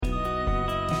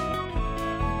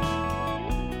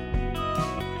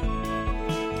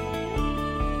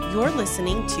You're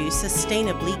listening to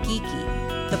Sustainably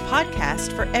Geeky, the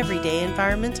podcast for everyday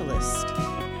environmentalists.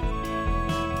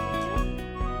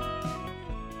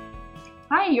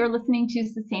 Hi, you're listening to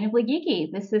Sustainably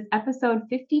Geeky. This is episode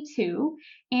 52,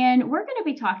 and we're going to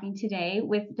be talking today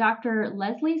with Dr.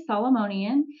 Leslie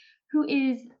Solomonian, who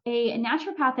is a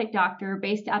naturopathic doctor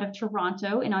based out of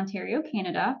Toronto in Ontario,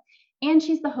 Canada, and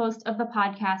she's the host of the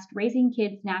podcast Raising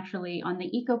Kids Naturally on the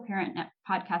EcoParent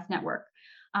Podcast Network.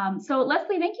 So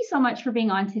Leslie, thank you so much for being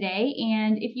on today.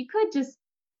 And if you could just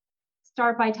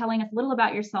start by telling us a little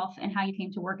about yourself and how you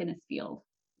came to work in this field.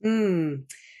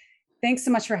 Thanks so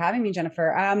much for having me,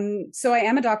 Jennifer. So I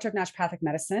am a doctor of naturopathic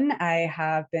medicine. I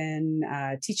have been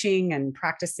teaching and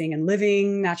practicing and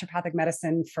living naturopathic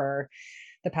medicine for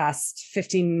the past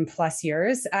 15 plus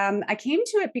years. I came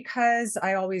to it because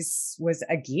I always was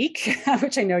a geek,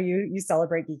 which I know you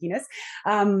celebrate geekiness,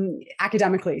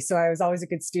 academically. So I was always a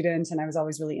good student and I was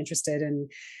always really interested in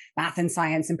math and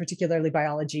science and particularly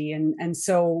biology. And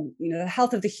so, the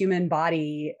health of the human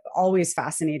body always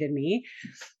fascinated me.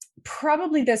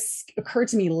 Probably this occurred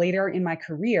to me later in my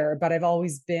career, but I've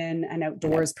always been an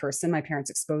outdoors person. My parents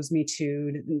exposed me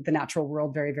to the natural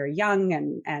world very, very young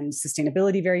and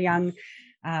sustainability very young.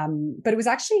 But it was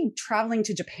actually traveling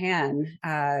to Japan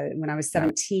when I was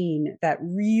 17 that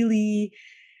really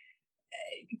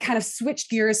kind of switched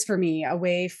gears for me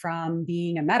away from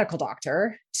being a medical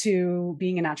doctor to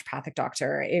being a naturopathic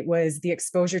doctor. It was the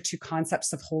exposure to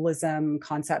concepts of holism,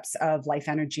 concepts of life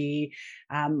energy,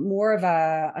 more of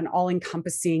an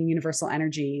all-encompassing universal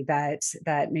energy that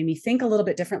made me think a little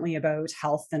bit differently about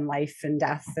health and life and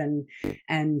death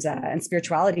and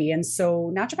spirituality. And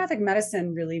so naturopathic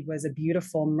medicine really was a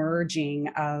beautiful merging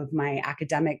of my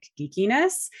academic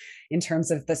geekiness in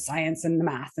terms of the science and the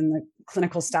math and the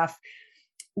clinical stuff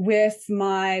with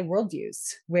my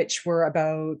worldviews, which were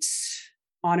about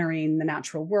honoring the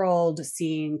natural world,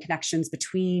 seeing connections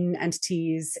between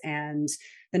entities and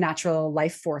the natural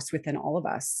life force within all of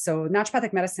us. So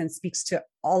naturopathic medicine speaks to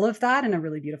all of that in a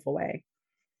really beautiful way.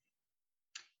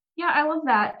 Yeah, I love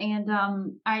that. And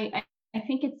I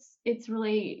think it's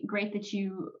really great that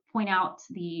you point out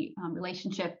the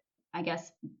relationship, I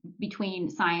guess, between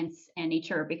science and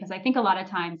nature, because I think a lot of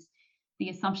times the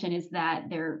assumption is that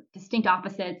they're distinct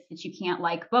opposites, that you can't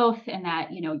like both, and that,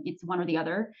 it's one or the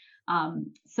other.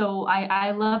 So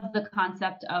I love the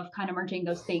concept of kind of merging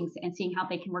those things and seeing how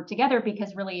they can work together,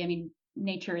 because really,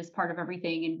 nature is part of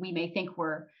everything, and we may think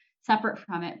we're separate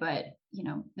from it, but,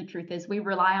 the truth is we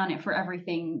rely on it for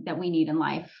everything that we need in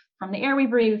life, from the air we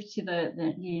breathe to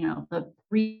the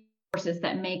resources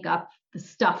that make up the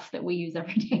stuff that we use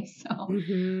every day. So,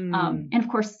 and of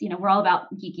course, we're all about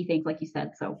geeky things, like you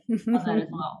said, so love that as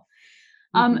well.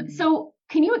 So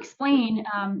can you explain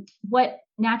what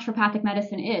naturopathic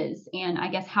medicine is, and I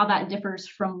guess how that differs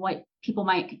from what people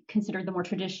might consider the more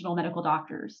traditional medical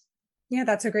doctors? Yeah,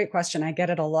 that's a great question. I get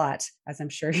it a lot, as I'm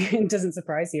sure it doesn't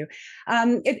surprise you.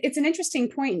 It's an interesting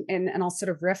point, and I'll sort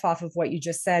of riff off of what you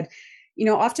just said.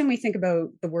 Often we think about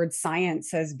the word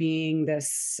science as being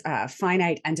this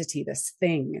finite entity, this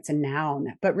thing, it's a noun,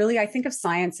 but really I think of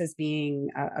science as being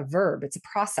a verb. It's a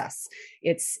process.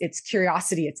 It's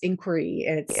curiosity, it's inquiry,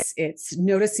 it's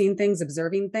noticing things,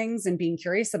 observing things and being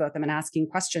curious about them and asking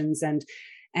questions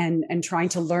and trying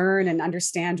to learn and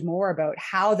understand more about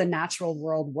how the natural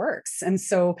world works. And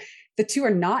so the two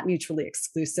are not mutually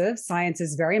exclusive. Science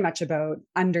is very much about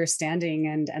understanding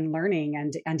and learning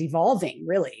and evolving,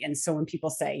 really. And so when people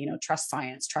say, trust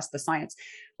science, trust the science,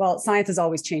 well, science is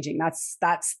always changing.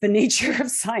 That's the nature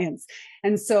of science.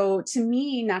 And so to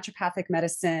me, naturopathic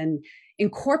medicine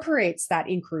incorporates that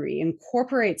inquiry,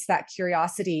 incorporates that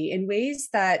curiosity in ways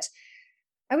that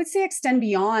I would say extend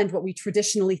beyond what we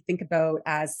traditionally think about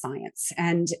as science.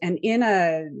 And in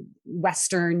a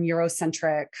Western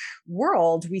Eurocentric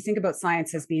world, we think about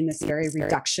science as being this very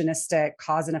reductionistic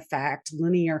cause and effect,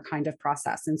 linear kind of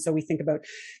process. And so we think about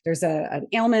there's an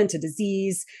ailment, a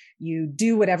disease, you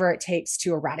do whatever it takes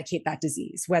to eradicate that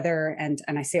disease, and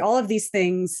I say all of these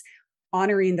things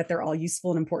honoring that they're all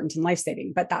useful and important and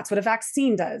life-saving. But that's what a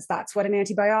vaccine does. That's what an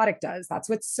antibiotic does. That's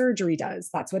what surgery does.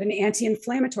 That's what an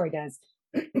anti-inflammatory does.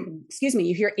 Excuse me,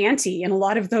 you hear anti in a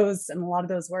lot of those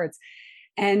words.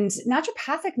 And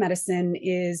naturopathic medicine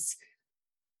is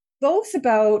both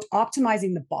about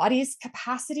optimizing the body's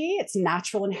capacity, its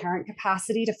natural inherent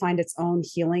capacity to find its own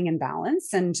healing and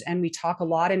balance. And we talk a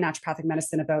lot in naturopathic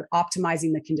medicine about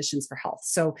optimizing the conditions for health.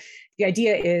 So the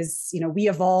idea is, we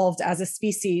evolved as a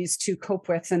species to cope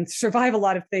with and survive a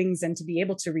lot of things and to be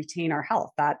able to retain our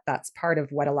health. That's part of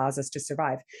what allows us to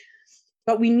survive.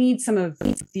 But we need some of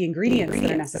the ingredients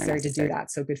that are necessary to do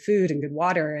that. So good food and good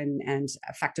water and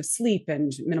effective sleep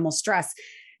and minimal stress.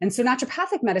 And so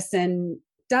naturopathic medicine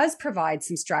does provide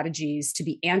some strategies to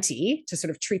be to sort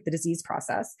of treat the disease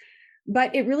process.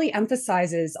 But it really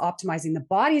emphasizes optimizing the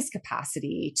body's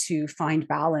capacity to find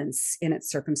balance in its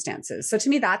circumstances. So to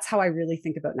me, that's how I really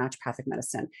think about naturopathic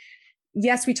medicine.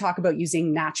 Yes, we talk about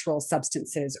using natural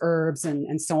substances, herbs,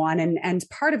 and so on. And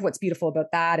part of what's beautiful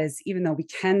about that is even though we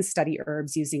can study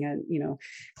herbs using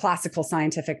a classical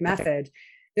scientific method,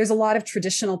 there's a lot of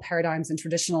traditional paradigms and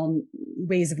traditional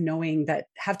ways of knowing that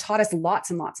have taught us lots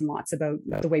and lots and lots about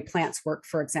the way plants work,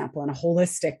 for example, in a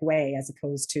holistic way, as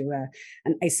opposed to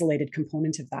an isolated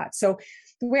component of that. So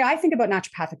the way I think about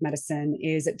naturopathic medicine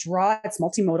is it's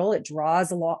multimodal. It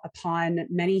draws a lot upon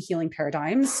many healing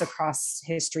paradigms across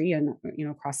history and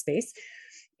across space.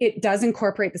 It does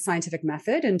incorporate the scientific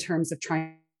method in terms of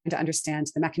trying to understand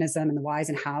the mechanism and the whys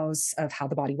and hows of how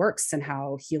the body works and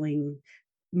how healing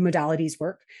modalities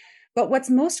work. But what's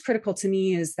most critical to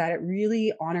me is that it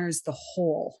really honors the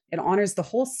whole. It honors the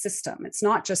whole system. It's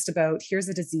not just about here's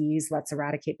a disease, let's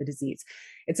eradicate the disease.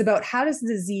 It's about how does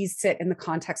the disease sit in the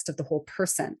context of the whole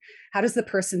person? How does the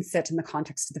person sit in the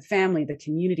context of the family, the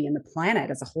community, and the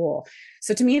planet as a whole?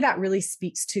 So to me, that really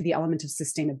speaks to the element of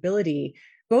sustainability,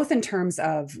 both in terms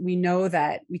of we know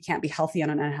that we can't be healthy on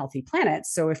an unhealthy planet.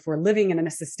 So if we're living in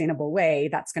a sustainable way,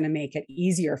 that's going to make it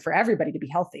easier for everybody to be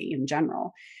healthy in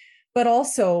general. But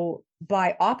also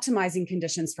by optimizing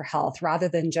conditions for health, rather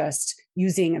than just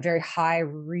using a very high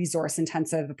resource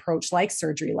intensive approach like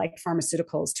surgery, like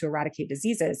pharmaceuticals to eradicate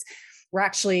diseases, we're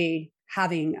actually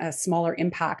having a smaller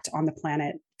impact on the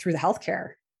planet through the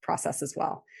healthcare process as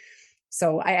well.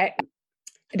 So I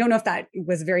don't know if that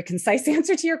was a very concise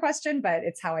answer to your question, but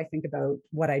it's how I think about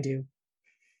what I do.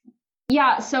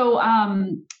 Yeah. So,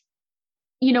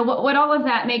 what all of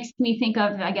that makes me think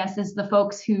of, I guess, is the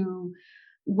folks who,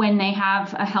 when they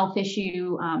have a health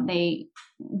issue, they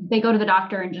go to the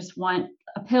doctor and just want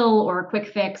a pill or a quick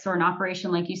fix or an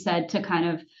operation, like you said, to kind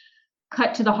of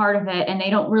cut to the heart of it. And they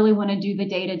don't really want to do the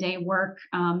day-to-day work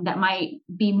that might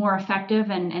be more effective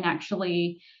and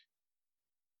actually,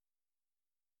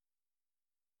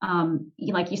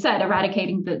 like you said,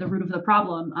 eradicating the root of the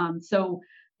problem. So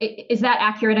is that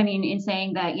accurate? I mean, in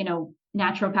saying that,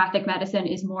 naturopathic medicine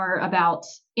is more about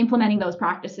implementing those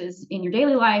practices in your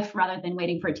daily life rather than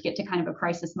waiting for it to get to kind of a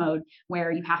crisis mode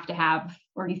where you have to have,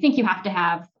 or you think you have to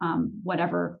have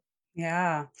whatever.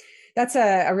 Yeah, that's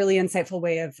a really insightful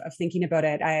way of thinking about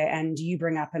it. And you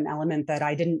bring up an element that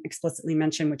I didn't explicitly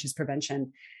mention, which is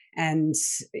prevention. And,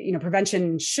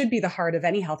 prevention should be the heart of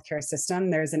any healthcare system.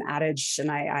 There's an adage, and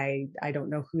I don't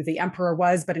know who the emperor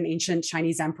was, but an ancient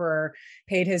Chinese emperor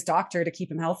paid his doctor to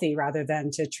keep him healthy rather than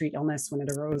to treat illness when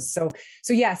it arose. So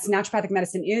yes, naturopathic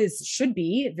medicine should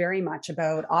be very much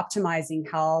about optimizing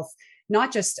health,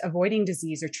 not just avoiding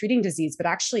disease or treating disease, but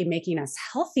actually making us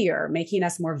healthier, making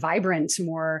us more vibrant,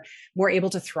 more able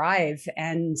to thrive.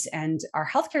 And our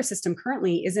healthcare system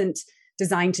currently isn't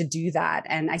designed to do that.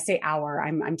 And I say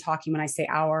I'm talking when I say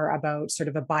about sort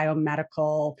of a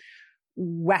biomedical,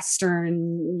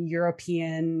 Western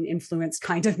European influenced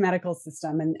kind of medical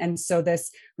system. And so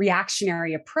this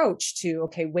reactionary approach to,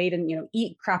 okay, wait and,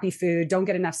 eat crappy food, don't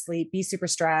get enough sleep, be super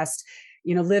stressed,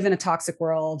 live in a toxic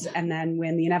world. And then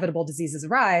when the inevitable diseases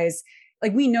arise,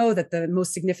 like we know that the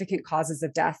most significant causes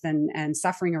of death and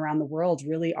suffering around the world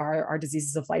really are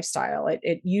diseases of lifestyle.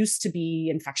 It used to be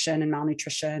infection and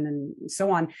malnutrition and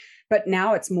so on, but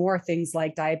now it's more things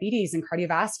like diabetes and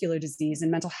cardiovascular disease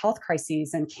and mental health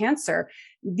crises and cancer.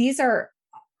 These are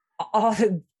all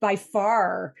by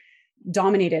far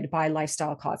dominated by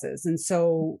lifestyle causes. And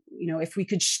so, if we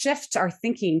could shift our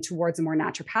thinking towards a more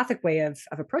naturopathic way of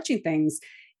approaching things,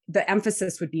 the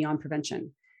emphasis would be on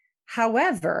prevention.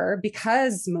 However,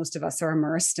 because most of us are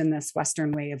immersed in this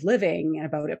Western way of living and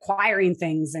about acquiring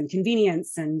things and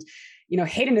convenience and,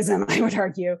 hedonism, I would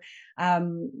argue,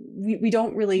 we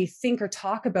don't really think or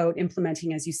talk about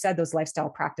implementing, as you said, those lifestyle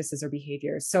practices or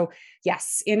behaviors. So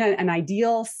yes, in an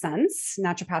ideal sense,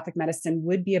 naturopathic medicine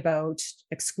would be about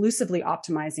exclusively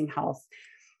optimizing health,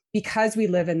 because we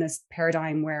live in this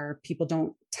paradigm where people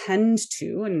don't tend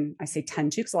to, and I say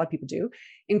tend to because a lot of people do,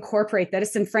 incorporate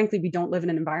this. And frankly, we don't live in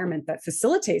an environment that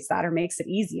facilitates that or makes it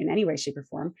easy in any way, shape, or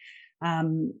form.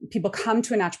 People come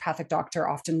to a naturopathic doctor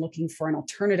often looking for an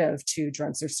alternative to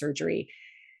drugs or surgery.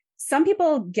 Some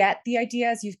people get the idea,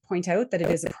 as you point out, that it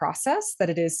is a process,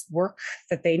 that it is work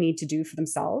that they need to do for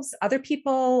themselves. Other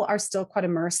people are still quite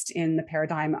immersed in the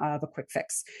paradigm of a quick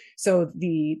fix. So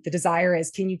the desire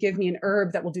is, can you give me an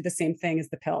herb that will do the same thing as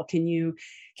the pill? Can you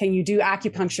do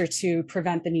acupuncture to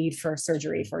prevent the need for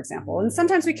surgery, for example? And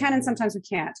sometimes we can and sometimes we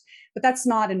can't. But that's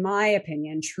not, in my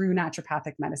opinion, true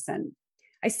naturopathic medicine.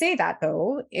 I say that,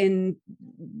 though, in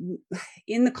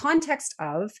the context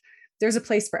of there's a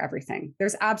place for everything.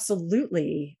 There's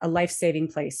absolutely a life-saving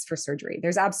place for surgery.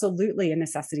 There's absolutely a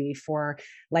necessity for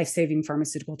life-saving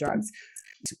pharmaceutical drugs.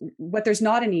 What there's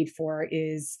not a need for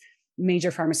is major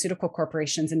pharmaceutical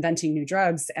corporations inventing new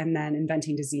drugs and then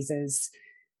inventing diseases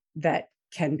that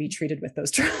can be treated with those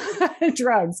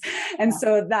drugs. And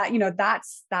so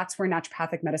that's where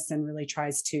naturopathic medicine really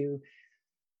tries to,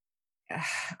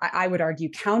 I would argue,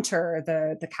 counter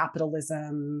the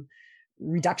capitalism,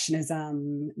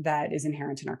 reductionism that is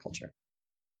inherent in our culture.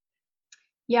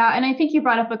 Yeah, and I think you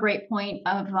brought up a great point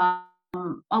of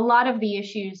a lot of the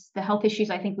issues, the health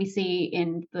issues I think we see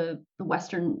in the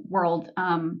Western world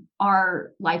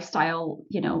are lifestyle,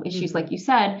 issues, like you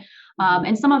said,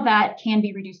 and some of that can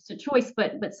be reduced to choice,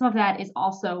 but some of that is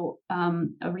also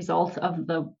a result of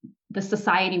the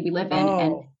society we live in.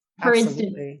 And for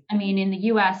instance, I mean, in the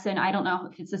U.S., and I don't know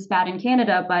if it's this bad in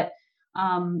Canada, but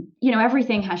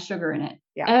everything has sugar in it.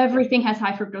 Yeah. Everything has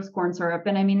high fructose corn syrup.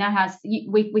 And I mean, that has,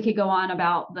 we could go on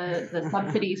about the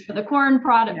subsidies for the corn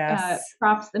product,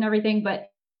 crops and everything. But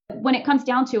when it comes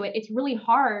down to it, it's really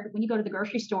hard when you go to the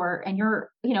grocery store and you're,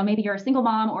 maybe you're a single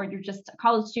mom or you're just a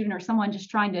college student or someone just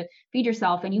trying to feed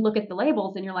yourself. And you look at the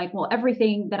labels and you're like, well,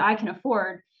 everything that I can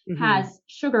afford has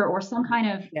sugar or some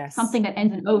kind of something that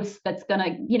ends in oath that's going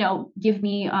to, give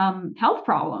me health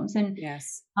problems. And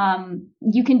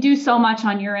you can do so much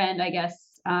on your end, I guess,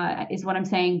 is what I'm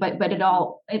saying. But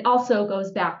it also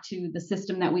goes back to the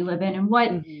system that we live in and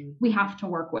what we have to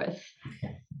work with.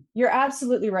 You're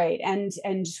absolutely right.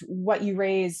 And what you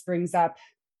raise brings up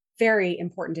very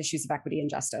important issues of equity and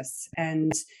justice.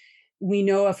 And we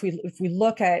know if we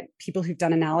look at people who've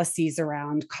done analyses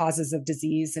around causes of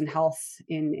disease and health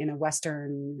in a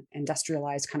Western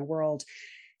industrialized kind of world,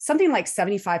 something like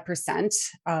 75%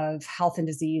 of health and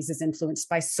disease is influenced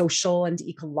by social and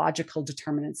ecological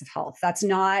determinants of health. That's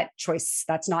not choice.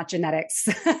 That's not genetics.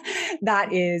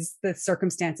 That is the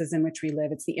circumstances in which we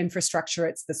live. It's the infrastructure.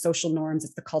 It's the social norms.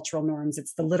 It's the cultural norms.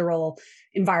 It's the literal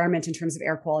environment in terms of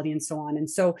air quality and so on. And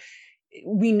so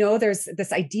we know there's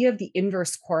this idea of the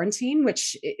inverse quarantine,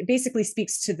 which basically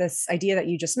speaks to this idea that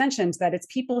you just mentioned, that it's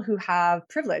people who have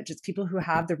privilege, it's people who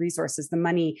have the resources, the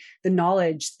money, the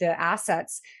knowledge, the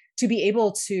assets to be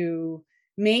able to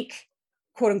make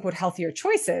quote unquote healthier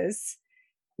choices,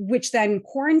 which then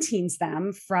quarantines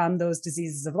them from those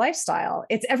diseases of lifestyle.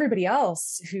 It's everybody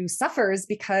else who suffers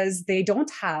because they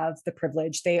don't have the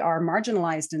privilege. They are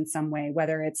marginalized in some way,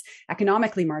 whether it's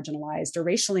economically marginalized or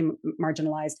racially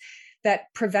marginalized, that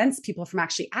prevents people from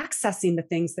actually accessing the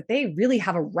things that they really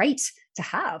have a right to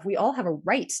have. We all have a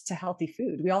right to healthy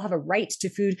food. We all have a right to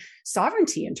food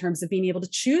sovereignty in terms of being able to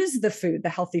choose the food, the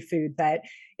healthy food that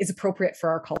is appropriate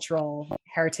for our cultural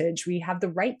heritage. We have the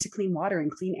right to clean water and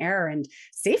clean air and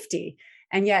safety.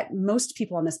 And yet most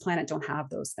people on this planet don't have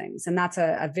those things. And that's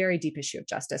a very deep issue of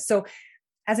justice. So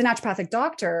as a naturopathic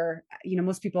doctor,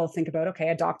 most people think about, okay,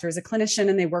 a doctor is a clinician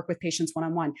and they work with patients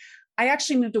one-on-one. I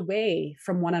actually moved away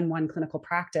from one-on-one clinical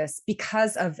practice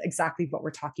because of exactly what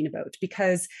we're talking about,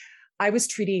 because I was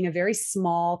treating a very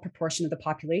small proportion of the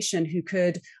population who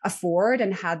could afford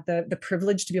and had the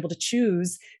privilege to be able to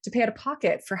choose to pay out of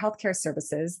pocket for healthcare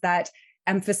services that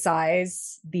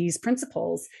emphasize these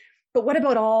principles. But what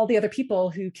about all the other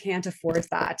people who can't afford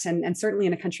that? And certainly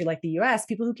in a country like the US,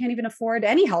 people who can't even afford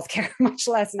any healthcare, much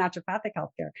less naturopathic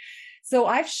healthcare. So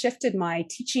I've shifted my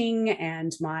teaching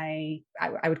and I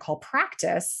would call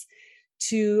practice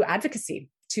to advocacy,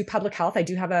 to public health. I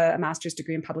do have a master's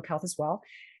degree in public health as well.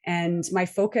 And my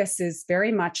focus is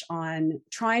very much on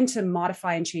trying to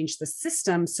modify and change the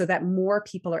system so that more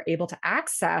people are able to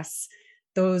access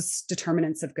those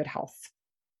determinants of good health.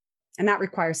 And that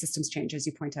requires systems change, as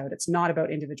you point out. It's not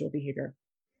about individual behavior.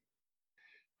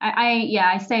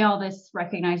 I say all this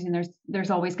recognizing there's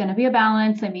always going to be a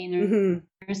balance. I mean,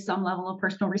 there's some level of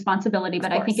personal responsibility,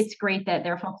 but I think it's great that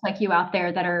there are folks like you out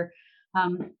there that are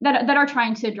that are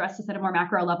trying to address this at a more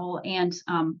macro level and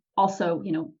also,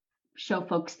 show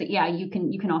folks that, yeah, you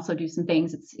can also do some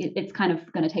things. It's kind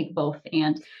of going to take both.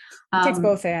 And it takes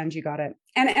both, and you got it.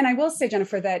 And I will say,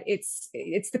 Jennifer, that it's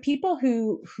the people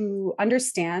who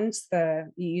understand you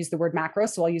use the word macro,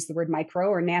 so I'll use the word micro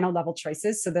or nano level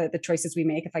choices. So the choices we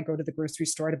make if I go to the grocery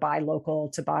store to buy local,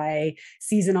 to buy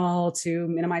seasonal, to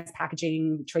minimize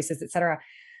packaging choices, et cetera.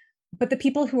 But the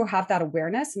people who have that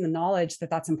awareness and the knowledge that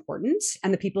that's important,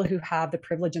 and the people who have the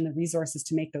privilege and the resources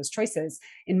to make those choices,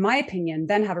 in my opinion,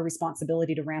 then have a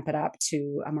responsibility to ramp it up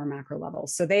to a more macro level.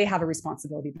 So they have a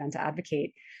responsibility then to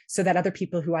advocate so that other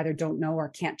people who either don't know or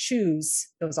can't choose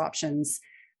those options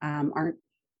aren't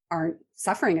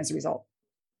suffering as a result.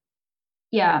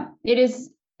 Yeah, it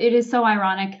is so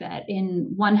ironic that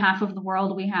in one half of the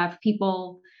world we have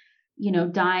people,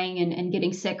 dying and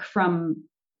getting sick from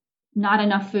not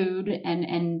enough food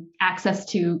and access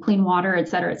to clean water, et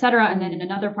cetera, et cetera. And then in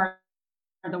another part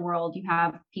of the world, you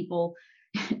have people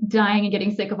dying and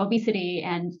getting sick of obesity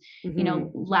and,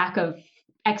 lack of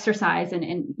exercise. And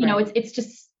it's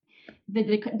just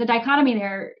the dichotomy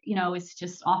there, is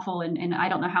just awful. And I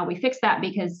don't know how we fix that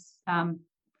because,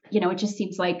 it just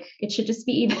seems like it should just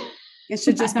be even. It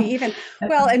should just be even.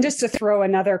 Well, and just to throw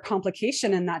another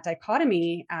complication in that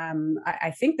dichotomy,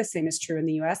 I think the same is true in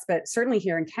the US, but certainly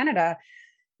here in Canada,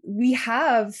 we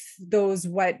have those,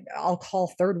 what I'll call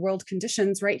third world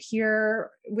conditions right here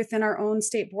within our own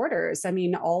state borders. I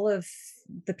mean, all of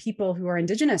the people who are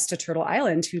Indigenous to Turtle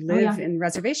Island, who live in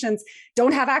reservations,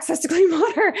 don't have access to clean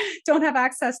water, don't have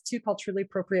access to culturally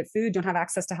appropriate food, don't have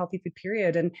access to healthy food,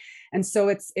 period. And so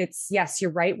it's yes,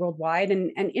 you're right, worldwide.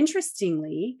 And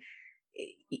interestingly,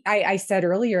 I said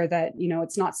earlier that,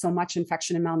 it's not so much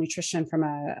infection and malnutrition from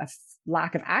a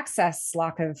lack of access,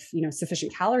 lack of,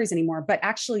 sufficient calories anymore, but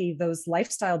actually those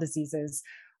lifestyle diseases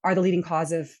are the leading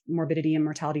cause of morbidity and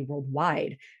mortality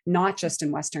worldwide, not just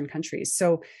in Western countries.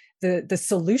 So the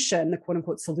solution, the quote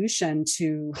unquote solution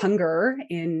to hunger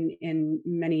in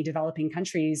many developing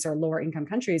countries or lower income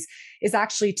countries is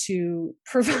actually to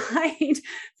provide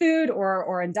food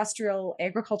or industrial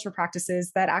agriculture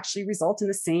practices that actually result in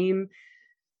the same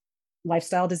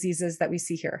lifestyle diseases that we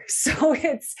see here. So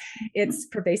it's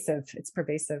pervasive. It's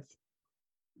pervasive.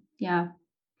 Yeah.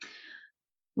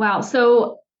 Wow.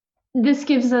 So this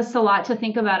gives us a lot to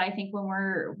think about, I think, when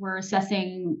we're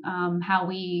assessing how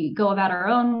we go about our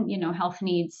own, health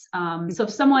needs. So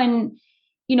if someone,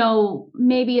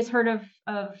 maybe has heard of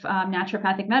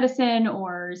naturopathic medicine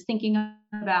or is thinking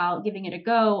about giving it a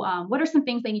go, what are some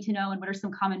things they need to know, and what are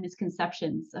some common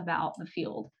misconceptions about the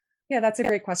field? Yeah, that's a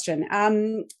great question.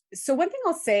 So one thing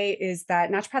I'll say is that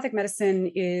naturopathic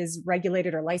medicine is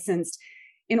regulated or licensed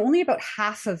in only about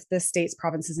half of the states,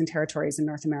 provinces, and territories in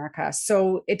North America.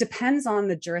 So it depends on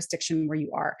the jurisdiction where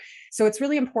you are. So it's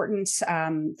really important.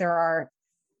 There are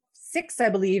 6, I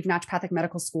believe, naturopathic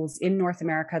medical schools in North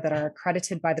America that are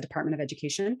accredited by the Department of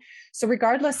Education. So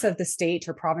regardless of the state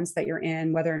or province that you're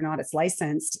in, whether or not it's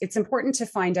licensed, it's important to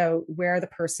find out where the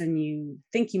person you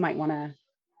think you might want to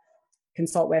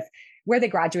consult with, where they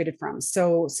graduated from.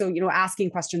 So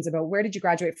asking questions about where did you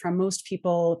graduate from? Most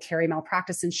people carry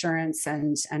malpractice insurance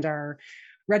and are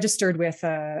registered with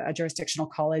a jurisdictional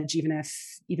college, even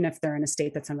if they're in a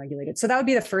state that's unregulated. So that would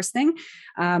be the first thing.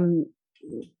 And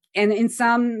in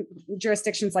some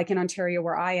jurisdictions, like in Ontario,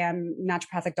 where I am,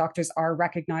 naturopathic doctors are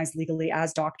recognized legally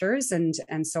as doctors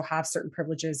and so have certain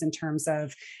privileges in terms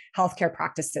of healthcare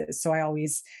practices. So I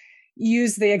always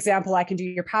use the example, I can do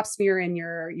your pap smear and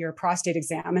your prostate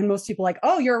exam. And most people are like,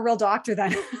 oh, you're a real doctor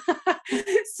then.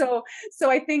 So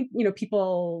I think,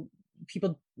 people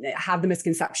have the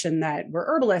misconception that we're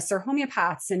herbalists or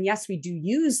homeopaths. And yes, we do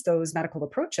use those medical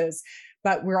approaches,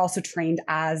 but we're also trained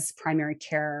as primary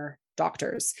care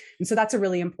doctors. And so that's a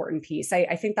really important piece.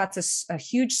 I think that's a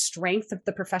huge strength of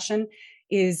the profession,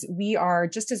 is we are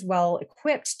just as well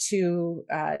equipped to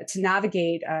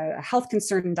navigate a health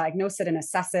concern and diagnose it and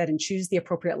assess it and choose the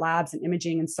appropriate labs and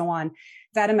imaging and so on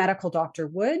that a medical doctor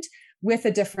would, with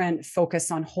a different focus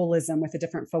on holism, with a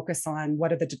different focus on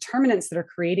what are the determinants that are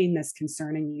creating this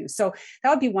concern in you. So that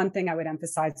would be one thing I would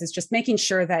emphasize, is just making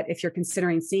sure that if you're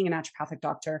considering seeing a naturopathic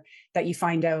doctor, that you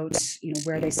find out,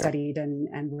 where they studied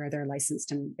and where they're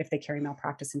licensed and if they carry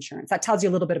malpractice insurance. That tells you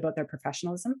a little bit about their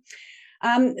professionalism.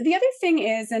 The other thing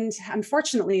is, and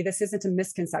unfortunately, this isn't a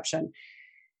misconception,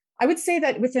 I would say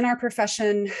that within our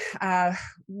profession,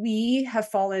 we have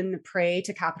fallen prey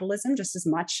to capitalism just as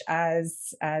much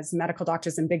as medical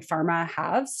doctors and big pharma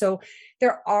have. So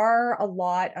there are a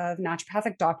lot of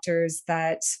naturopathic doctors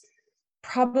that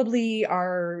probably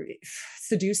are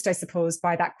seduced, I suppose,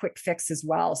 by that quick fix as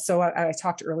well. So I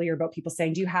talked earlier about people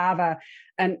saying, do you have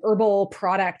an herbal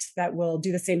product that will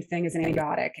do the same thing as an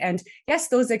antibiotic? And yes,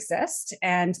 those exist.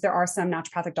 And there are some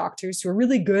naturopathic doctors who are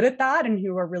really good at that and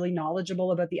who are really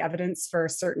knowledgeable about the evidence for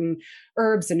certain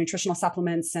herbs and nutritional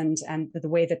supplements and the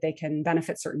way that they can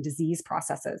benefit certain disease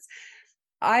processes.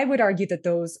 I would argue that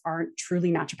those aren't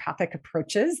truly naturopathic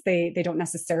approaches. They don't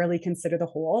necessarily consider the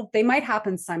whole. They might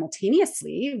happen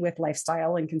simultaneously with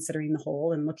lifestyle and considering the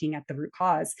whole and looking at the root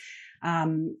cause.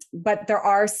 But there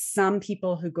are some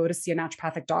people who go to see a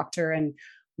naturopathic doctor and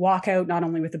walk out not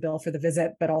only with a bill for the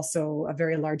visit, but also a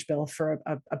very large bill for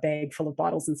a bag full of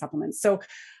bottles and supplements. So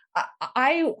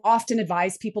I often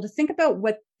advise people to think about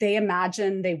what they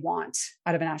imagine they want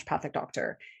out of a naturopathic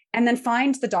doctor, and then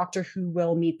find the doctor who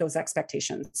will meet those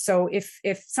expectations. So if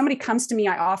somebody comes to me,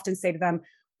 I often say to them,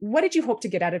 what did you hope to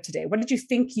get out of today? What did you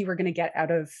think you were going to get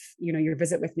out of, your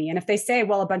visit with me? And if they say,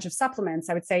 well, a bunch of supplements,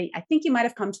 I would say, I think you might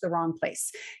have come to the wrong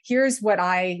place. Here's what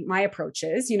my approach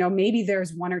is. Maybe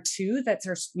there's one or two that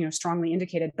are, strongly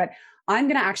indicated, but I'm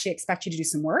going to actually expect you to do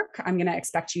some work. I'm going to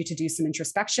expect you to do some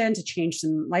introspection, to change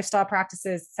some lifestyle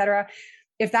practices, et cetera.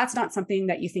 If that's not something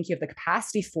that you think you have the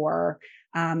capacity for,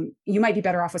 you might be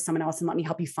better off with someone else, and let me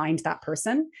help you find that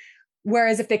person.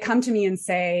 Whereas if they come to me and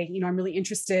say, I'm really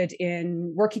interested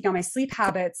in working on my sleep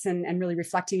habits and really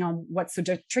reflecting on what's so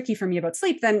tricky for me about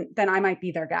sleep, then I might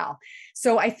be their gal.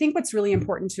 So I think what's really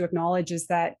important to acknowledge is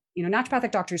that,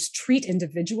 naturopathic doctors treat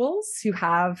individuals who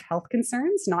have health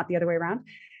concerns, not the other way around,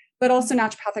 but also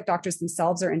naturopathic doctors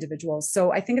themselves are individuals.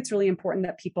 So I think it's really important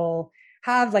that people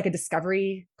have like a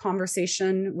discovery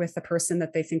conversation with the person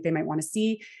that they think they might want to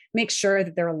see, make sure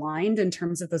that they're aligned in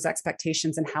terms of those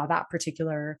expectations and how that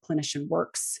particular clinician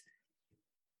works.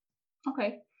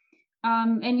 Okay.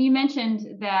 And you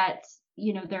mentioned that,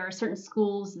 there are certain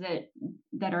schools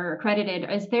that are accredited.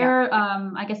 Is there,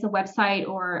 I guess, a website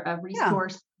or a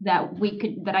resource that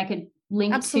I could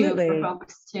link Absolutely. to for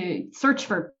folks to search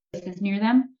for places near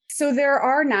them? So there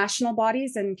are national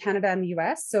bodies in Canada and the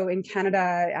US. So in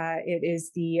Canada, it is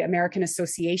the American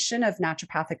Association of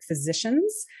Naturopathic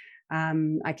Physicians.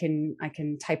 I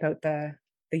can type out the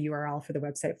URL for the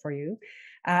website for you.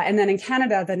 And then in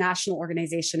Canada, the national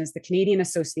organization is the Canadian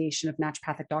Association of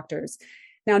Naturopathic Doctors.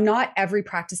 Now, not every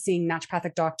practicing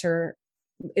naturopathic doctor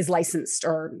is licensed,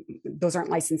 or those aren't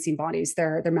licensing bodies.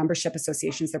 They're membership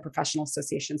associations, they're professional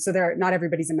associations. So not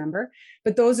everybody's a member,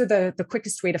 but those are the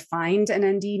quickest way to find an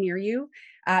ND near you.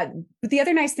 But the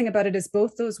other nice thing about it is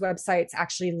both those websites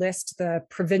actually list the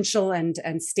provincial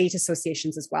and state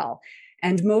associations as well.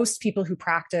 And most people who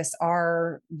practice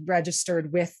are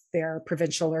registered with their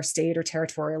provincial or state or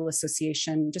territorial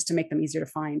association, just to make them easier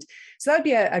to find. So that would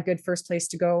be a good first place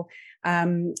to go.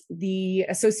 The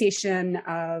Association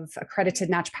of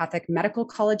Accredited Naturopathic Medical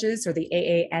Colleges, or the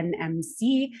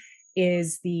AANMC,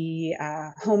 is the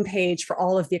homepage for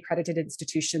all of the accredited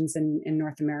institutions in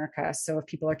North America. So if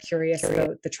people are curious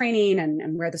about the training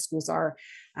and where the schools are,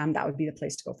 that would be the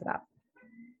place to go for that.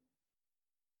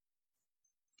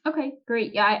 Okay,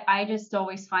 great. Yeah, I just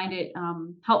always find it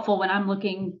helpful when I'm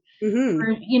looking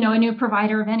for, a new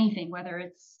provider of anything, whether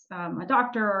it's a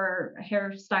doctor or a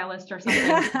hairstylist or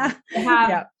something, to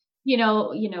have,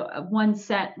 one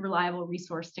set reliable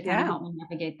resource to kind of help me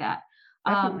navigate that.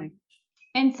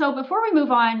 And so before we move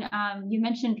on, you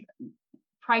mentioned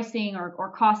pricing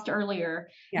or cost earlier.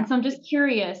 Yeah. And so I'm just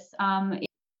curious,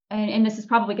 and this is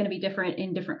probably going to be different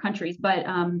in different countries, but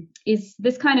is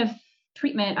this kind of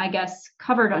treatment, I guess,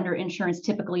 covered under insurance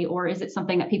typically, or is it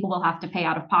something that people will have to pay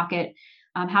out of pocket?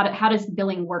 How does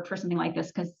billing work for something like this?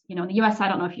 Because, in the US, I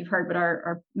don't know if you've heard, but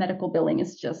our medical billing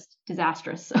is just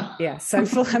disastrous. So. Yes,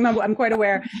 I'm quite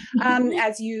aware.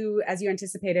 As you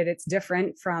anticipated, it's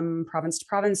different from province to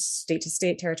province, state to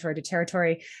state, territory to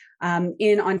territory.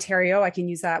 In Ontario, I can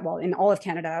use that. Well, in all of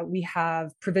Canada, we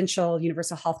have provincial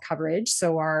universal health coverage.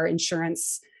 So our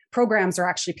insurance programs are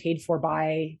actually paid for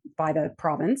by the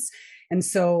province. And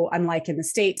so unlike in the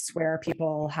States where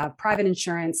people have private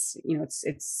insurance,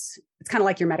 it's kind of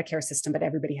like your Medicare system, but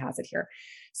everybody has it here.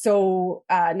 So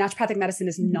naturopathic medicine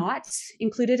is not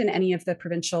included in any of the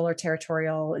provincial or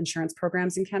territorial insurance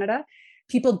programs in Canada.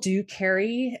 People do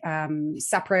carry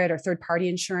separate or third-party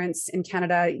insurance in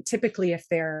Canada, typically if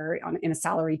they're in a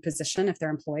salaried position, if they're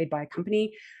employed by a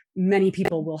company. Many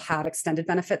people will have extended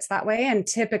benefits that way. And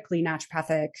typically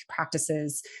naturopathic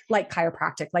practices like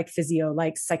chiropractic, like physio,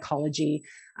 like psychology,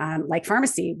 like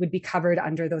pharmacy would be covered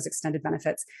under those extended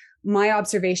benefits. My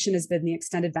observation has been the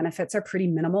extended benefits are pretty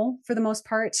minimal for the most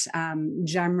part.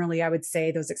 Generally, I would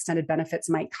say those extended benefits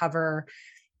might cover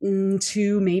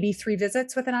 2, maybe 3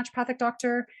 visits with a naturopathic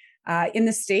doctor. In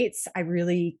the States, I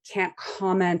really can't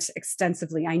comment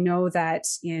extensively. I know that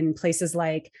in places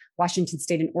like Washington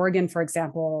State and Oregon, for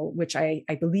example, which I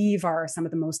believe are some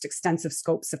of the most extensive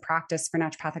scopes of practice for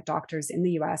naturopathic doctors in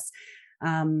the US,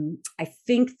 I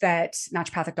think that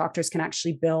naturopathic doctors can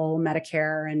actually bill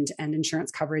Medicare and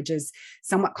insurance coverage is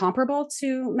somewhat comparable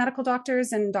to medical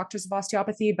doctors and doctors of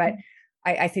osteopathy, but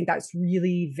I think that's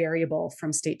really variable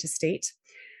from state to state.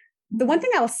 The one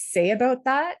thing I'll say about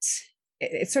that,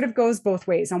 it sort of goes both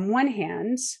ways. On one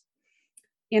hand,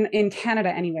 in Canada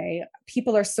anyway,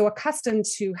 people are so accustomed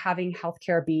to having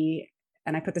healthcare be,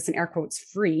 and I put this in air quotes,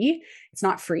 free. It's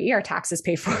not free. Our taxes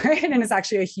pay for it, and it's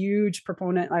actually a huge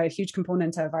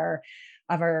component of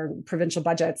our provincial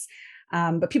budgets.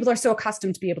 But people are so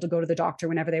accustomed to be able to go to the doctor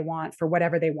whenever they want for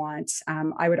whatever they want.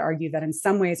 I would argue that in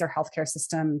some ways our healthcare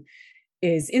system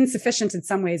is insufficient in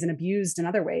some ways and abused in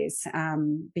other ways,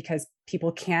 because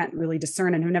people can't really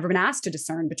discern and have never been asked to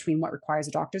discern between what requires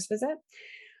a doctor's visit.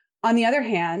 On the other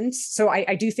hand, so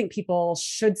I do think people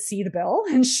should see the bill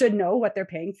and should know what they're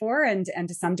paying for, and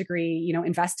to some degree,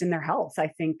 invest in their health. I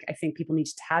think people need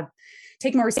to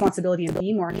take more responsibility and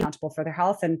be more accountable for their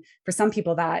health. And for some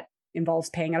people, that involves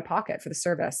paying out of pocket for the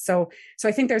service. So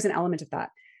I think there's an element of that.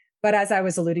 But as I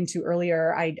was alluding to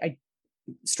earlier, I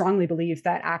strongly believe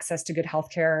that access to good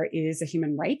healthcare is a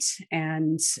human right.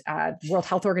 And the World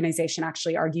Health Organization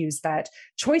actually argues that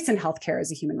choice in healthcare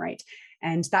is a human right.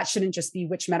 And that shouldn't just be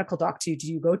which medical doctor do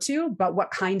you go to, but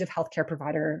what kind of healthcare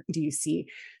provider do you see?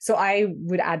 So I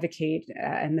would advocate,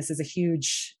 and this is a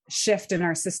huge shift in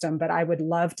our system, but I would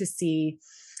love to see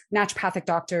naturopathic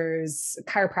doctors,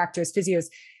 chiropractors, physios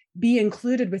be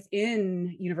included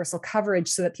within universal coverage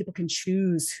so that people can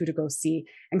choose who to go see.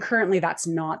 And currently that's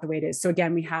not the way it is. So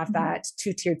again, we have that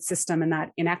two-tiered system and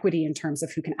that inequity in terms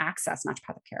of who can access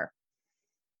naturopathic care.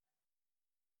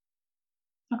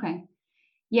 Okay.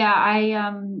 Yeah,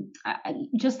 I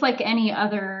just like any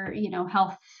other,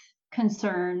 health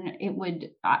concern,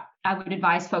 I would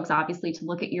advise folks obviously to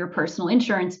look at your personal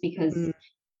insurance, because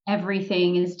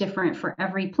everything is different for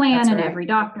every plan and every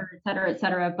doctor, et cetera, et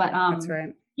cetera. But that's right.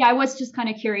 Yeah, I was just kind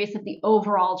of curious at the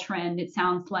overall trend. It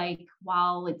sounds like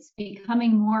while it's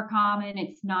becoming more common,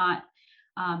 it's not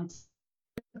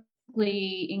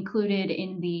typically included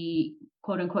in the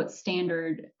quote unquote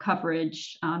standard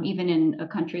coverage, even in a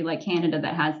country like Canada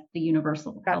that has the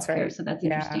universal healthcare. Right. So that's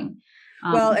interesting.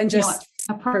 Well, and just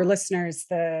for listeners,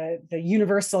 the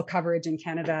universal coverage in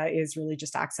Canada is really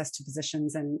just access to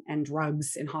physicians and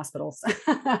drugs in hospitals.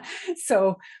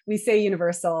 So we say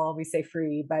universal, we say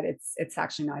free, but it's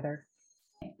actually neither.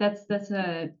 That's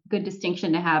a good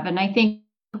distinction to have. And I think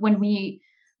when we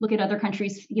look at other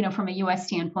countries, from a US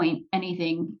standpoint,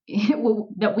 anything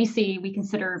that we see, we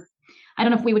consider, I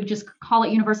don't know if we would just call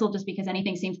it universal just because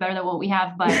anything seems better than what we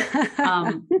have, but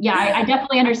yeah, I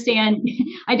definitely understand.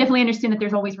 I definitely understand that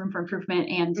there's always room for improvement.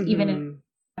 And even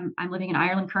I'm living in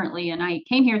Ireland currently, and I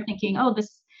came here thinking, oh,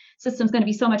 this system's going to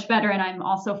be so much better. And I'm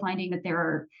also finding that there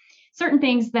are certain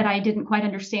things that I didn't quite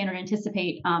understand or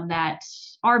anticipate that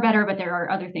are better, but there are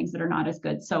other things that are not as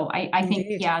good. So I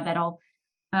think, that'll,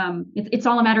 it's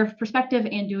all a matter of perspective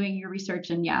and doing your research,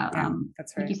 and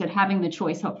that's right. Like you said, having the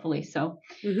choice, hopefully. So,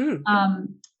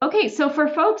 okay. So for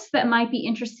folks that might be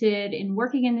interested in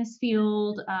working in this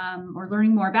field, or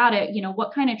learning more about it,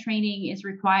 what kind of training is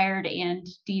required, and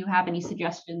do you have any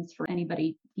suggestions for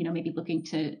anybody, maybe looking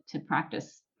to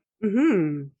practice?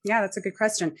 Yeah, that's a good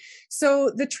question. So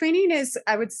the training is,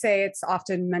 I would say it's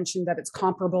often mentioned that it's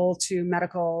comparable to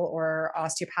medical or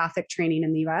osteopathic training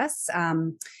in the US,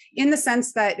 in the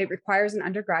sense that it requires an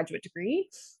undergraduate degree,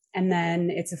 and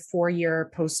then it's a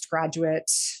 4-year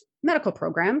postgraduate medical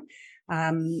program.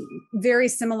 Very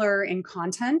similar in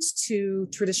content to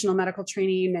traditional medical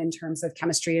training in terms of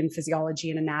chemistry and physiology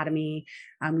and anatomy.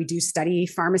 We do study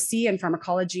pharmacy and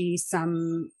pharmacology.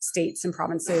 Some states and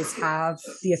provinces have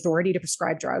the authority to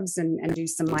prescribe drugs and do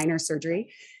some minor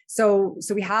surgery. So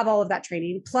we have all of that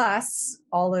training, plus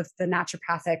all of the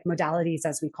naturopathic modalities,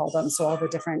 as we call them. So all the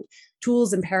different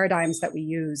tools and paradigms that we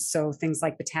use. So things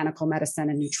like botanical medicine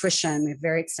and nutrition. We have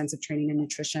very extensive training in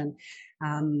nutrition.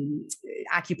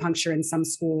 Acupuncture in some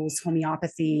schools,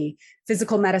 homeopathy,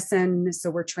 physical medicine.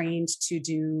 So we're trained to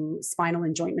do spinal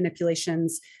and joint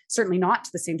manipulations, certainly not to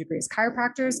the same degree as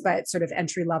chiropractors, but sort of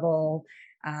entry level,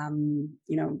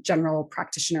 general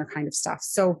practitioner kind of stuff.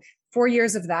 So 4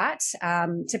 years of that.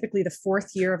 Typically, the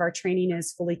fourth year of our training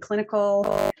is fully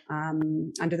clinical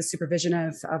under the supervision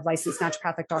of licensed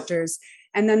naturopathic doctors.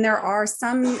 And then there are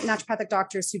some naturopathic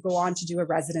doctors who go on to do a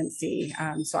residency.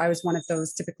 So I was one of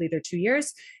those. Typically, they're 2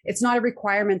 years. It's not a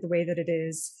requirement the way that it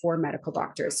is for medical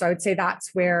doctors. So I would say that's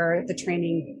where the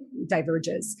training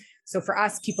diverges. So for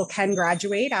us, people can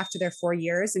graduate after their 4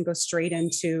 years and go straight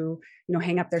into,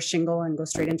 hang up their shingle and go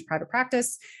straight into private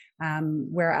practice.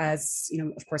 Whereas,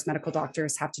 of course, medical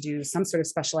doctors have to do some sort of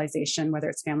specialization, whether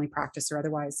it's family practice or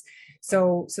otherwise.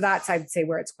 So that's, I'd say,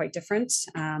 where it's quite different.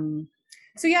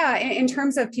 So yeah, in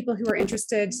terms of people who are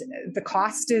interested, the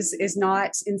cost is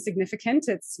not insignificant.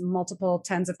 It's multiple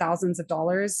tens of thousands of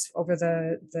dollars over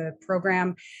the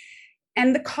program.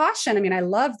 And the caution, I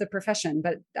love the profession,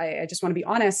 but I just want to be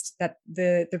honest that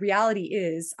the reality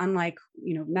is, unlike,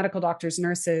 medical doctors,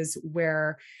 nurses,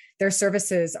 where their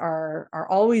services are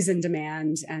always in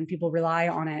demand and people rely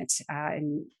on it,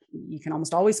 and you can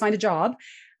almost always find a job,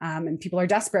 and people are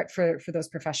desperate for those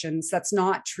professions. That's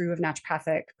not true of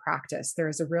naturopathic practice. There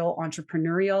is a real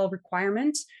entrepreneurial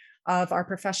requirement of our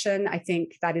profession. I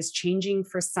think that is changing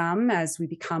for some as we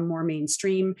become more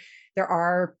mainstream. There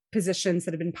are positions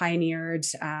that have been pioneered,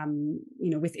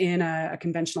 within a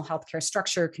conventional healthcare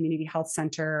structure, community health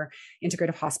center,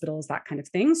 integrative hospitals, that kind of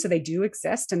thing. So they do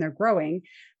exist and they're growing.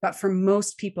 But for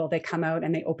most people, they come out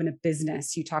and they open a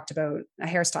business. You talked about a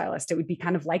hairstylist. It would be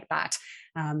kind of like that.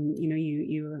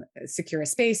 You secure a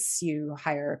space, you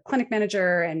hire a clinic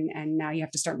manager, and now you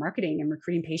have to start marketing and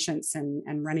recruiting patients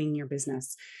and running your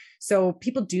business. So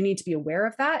people do need to be aware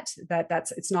of that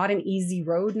it's not an easy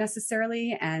road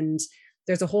necessarily. And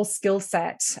there's a whole skill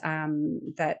set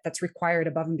that's required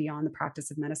above and beyond the practice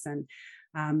of medicine.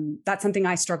 That's something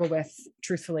I struggle with,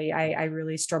 truthfully. I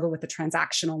really struggle with the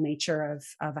transactional nature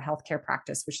of a healthcare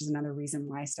practice, which is another reason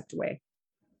why I stepped away.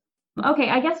 Okay,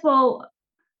 I guess we'll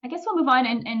move on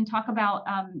and talk about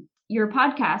your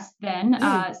podcast then.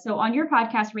 So on your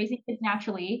podcast, Raising Kids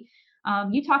Naturally,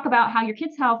 you talk about how your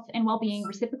kids' health and well-being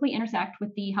reciprocally intersect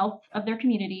with the health of their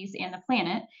communities and the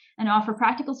planet, and offer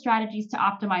practical strategies to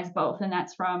optimize both. And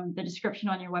that's from the description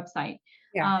on your website.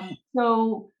 Yeah.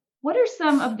 So what are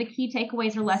some of the key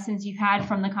takeaways or lessons you've had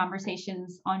from the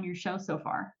conversations on your show so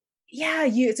far? Yeah,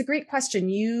 it's a great question.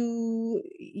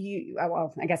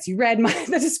 Well, I guess you read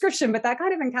the description, but that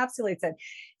kind of encapsulates it.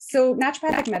 So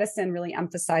naturopathic medicine really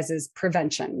emphasizes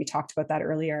prevention. We talked about that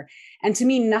earlier. And to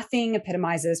me, nothing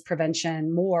epitomizes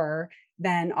prevention more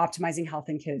than optimizing health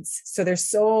in kids. So there's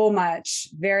so much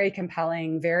very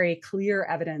compelling, very clear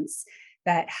evidence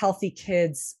that healthy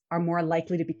kids are more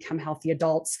likely to become healthy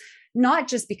adults, not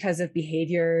just because of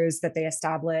behaviors that they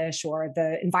establish or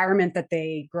the environment that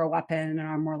they grow up in and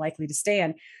are more likely to stay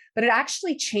in, but it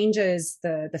actually changes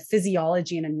the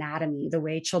physiology and anatomy, the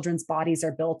way children's bodies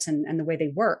are built and the way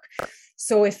they work.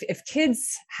 So if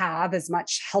kids have as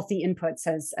much healthy inputs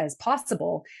as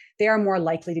possible, they are more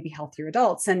likely to be healthier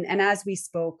adults. And as we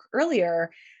spoke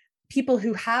earlier, people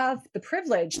who have the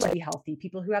privilege to be healthy,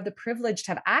 people who have the privilege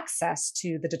to have access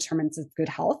to the determinants of good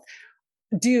health,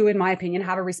 do, in my opinion,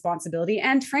 have a responsibility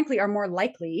and frankly are more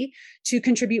likely to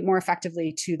contribute more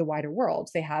effectively to the wider world.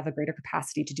 They have a greater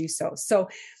capacity to do so.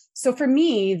 So for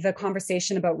me, the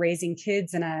conversation about raising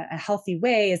kids in a healthy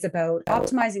way is about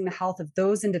optimizing the health of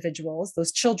those individuals,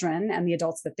 those children, and the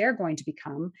adults that they're going to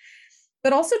become,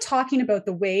 but also talking about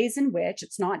the ways in which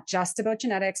it's not just about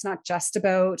genetics, not just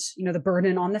about, the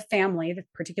burden on the family,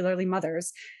 particularly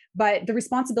mothers, but the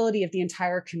responsibility of the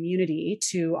entire community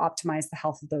to optimize the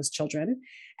health of those children.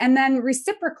 And then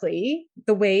reciprocally,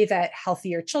 the way that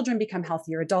healthier children become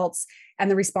healthier adults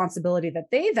and the responsibility that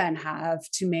they then have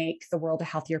to make the world a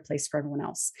healthier place for everyone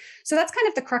else. So that's kind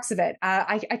of the crux of it.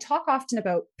 I talk often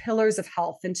about pillars of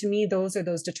health. And to me, those are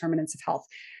those determinants of health.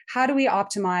 How do we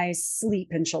optimize sleep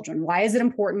in children? Why is it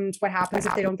important? What happens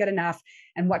if they don't get enough?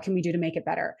 And what can we do to make it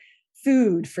better?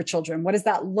 Food for children, what does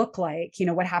that look like?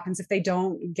 What happens if they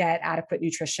don't get adequate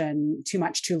nutrition, too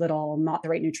much, too little, not the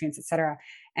right nutrients, et cetera,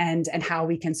 and how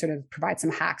we can sort of provide some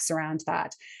hacks around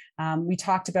that. We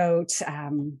talked about,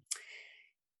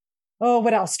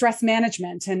 what else? Stress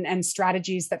management and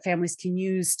strategies that families can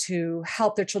use to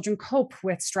help their children cope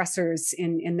with stressors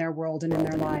in their world and in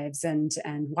their lives, and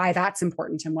why that's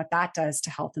important and what that does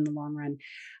to health in the long run.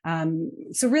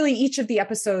 So really, each of the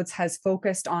episodes has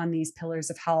focused on these pillars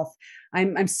of health.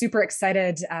 I'm super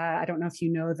excited. I don't know if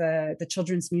you know the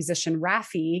children's musician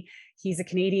Raffi. He's a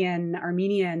Canadian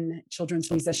Armenian children's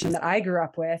musician that I grew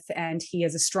up with, and he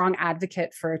is a strong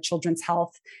advocate for children's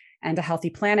health and a healthy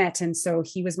planet. And so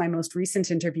he was my most recent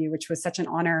interview, which was such an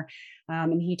honor.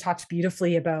 And he talked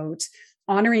beautifully about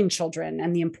honoring children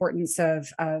and the importance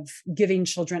of giving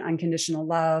children unconditional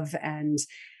love and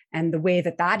the way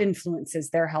that that influences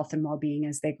their health and well-being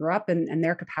as they grow up and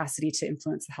their capacity to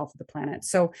influence the health of the planet.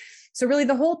 So really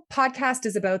the whole podcast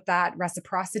is about that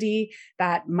reciprocity,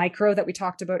 that micro that we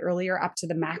talked about earlier, up to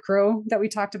the macro that we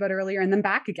talked about earlier, and then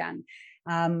back again.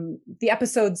 The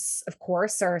episodes, of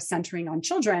course, are centering on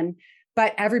children,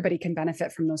 but everybody can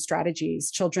benefit from those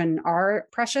strategies. Children are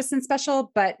precious and special,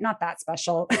 but not that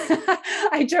special.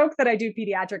 I joke that I do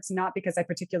pediatrics, not because I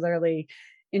particularly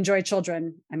enjoy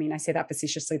children. I mean, I say that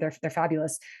facetiously, they're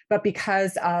fabulous, but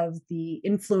because of the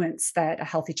influence that a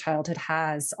healthy childhood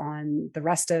has on the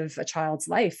rest of a child's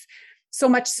life. So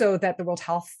much so that the World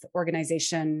Health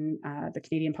Organization, the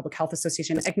Canadian Public Health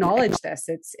Association, acknowledged this.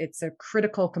 It's a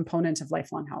critical component of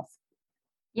lifelong health.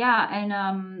 Yeah.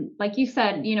 And like you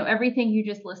said, everything you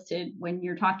just listed when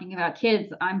you're talking about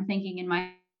kids, I'm thinking in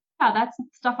my, yeah, that's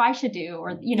stuff I should do,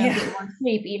 or, get more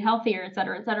sleep, eat healthier, et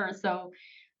cetera, et cetera. So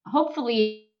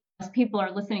hopefully as people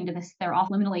are listening to this, they're all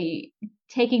liminally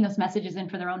taking those messages in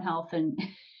for their own health and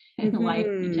life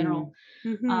in general.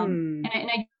 And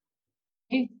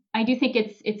I do think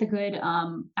it's a good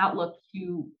outlook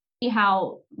to see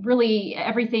how really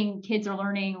everything kids are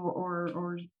learning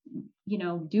or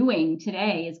doing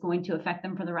today is going to affect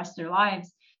them for the rest of their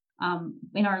lives.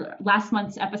 In our last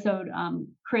month's episode,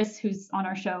 Chris, who's on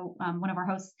our show, one of our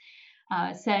hosts,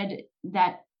 said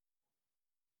that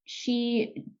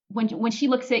when she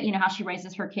looks at how she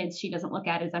raises her kids, she doesn't look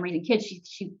at it as I'm raising kids.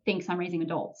 She thinks I'm raising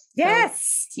adults.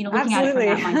 Yes, so, looking absolutely.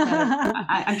 At it from that mindset,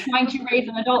 I'm trying to raise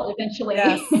an adult eventually.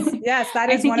 Yes, that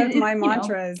is one of my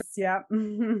mantras. Yeah.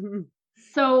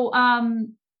 So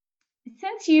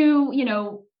since you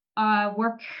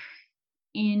work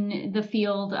in the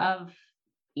field of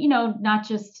not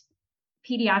just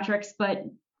pediatrics but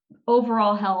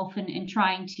overall health and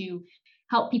trying to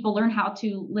help people learn how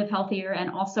to live healthier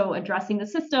and also addressing the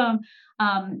system.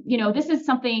 This is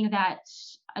something that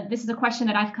this is a question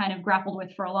that I've kind of grappled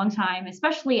with for a long time,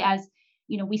 especially as,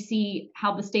 we see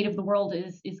how the state of the world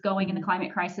is going in the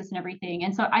climate crisis and everything.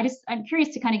 And so I'm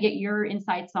curious to kind of get your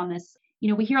insights on this.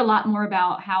 We hear a lot more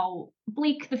about how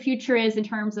bleak the future is in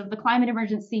terms of the climate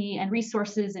emergency and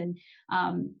resources and,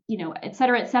 et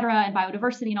cetera, and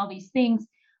biodiversity and all these things.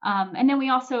 And then we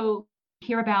also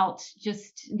hear about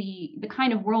just the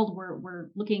kind of world we're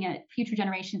looking at future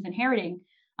generations inheriting.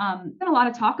 There's been a lot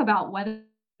of talk about whether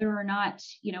or not,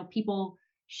 people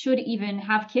should even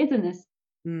have kids in this.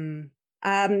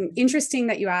 Interesting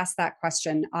that you asked that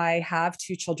question. I have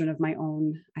 2 children of my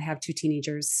own. I have 2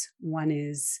 teenagers. One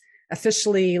is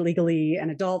officially, legally an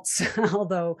adult,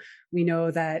 although we know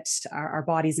that our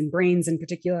bodies and brains in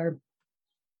particular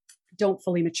don't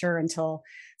fully mature until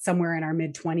somewhere in our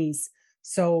mid-20s.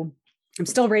 So I'm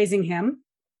still raising him.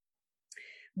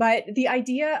 But the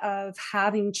idea of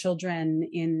having children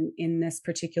in this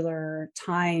particular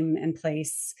time and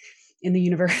place in the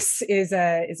universe is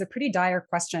a pretty dire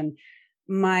question.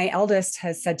 My eldest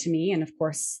has said to me, and of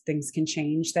course things can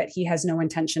change, that he has no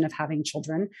intention of having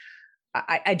children.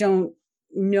 I don't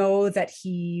know that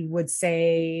he would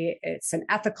say it's an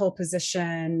ethical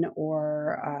position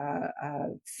or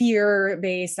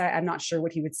fear-based. I'm not sure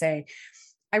what he would say.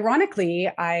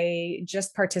 Ironically, I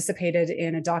just participated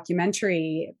in a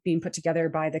documentary being put together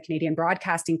by the Canadian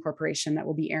Broadcasting Corporation that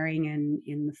will be airing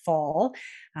in the fall.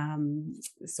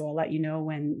 So I'll let you know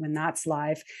when that's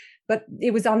live. But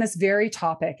it was on this very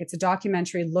topic. It's a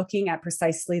documentary looking at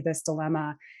precisely this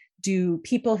dilemma. Do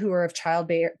people who are of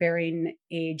childbearing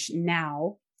age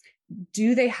now,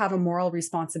 do they have a moral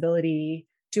responsibility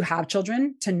to have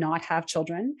children, to not have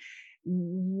children?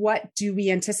 What do we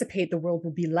anticipate the world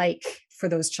will be like for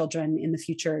those children in the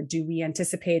future? Do we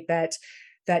anticipate that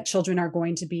children are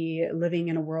going to be living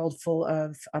in a world full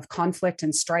of conflict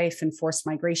and strife and forced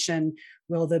migration?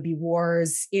 Will there be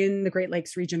wars in the Great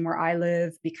Lakes region where I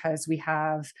live because we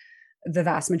have the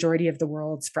vast majority of the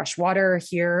world's fresh water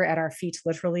here at our feet,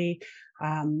 literally?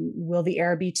 Will the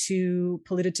air be too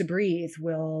polluted to breathe?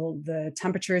 Will the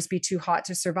temperatures be too hot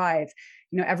to survive?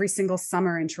 Every single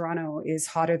summer in Toronto is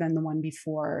hotter than the one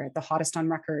before, the hottest on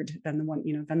record than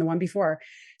the one before.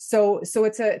 So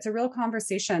it's a real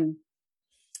conversation.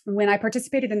 When I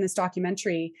participated in this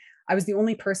documentary, I was the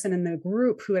only person in the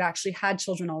group who had actually had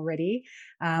children already.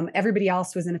 Everybody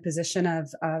else was in a position of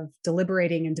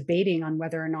deliberating and debating on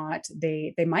whether or not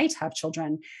they might have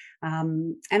children.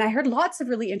 And I heard lots of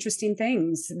really interesting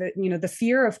things. The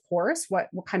fear, of course, what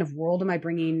kind of world am I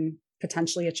bringing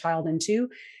potentially a child into?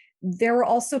 There were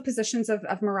also positions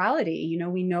of morality.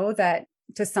 We know that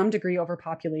to some degree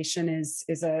overpopulation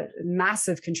is a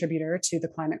massive contributor to the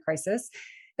climate crisis.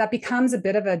 that becomes a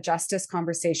bit of a justice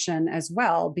conversation as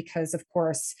well, because of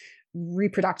course,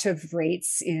 reproductive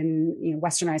rates in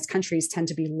westernized countries tend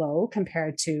to be low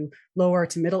compared to lower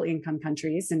to middle income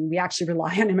countries. And we actually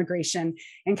rely on immigration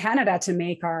in Canada to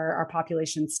make our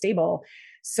population stable.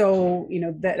 So,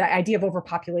 the idea of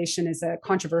overpopulation is a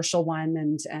controversial one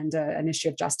and an issue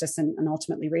of justice and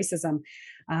ultimately racism.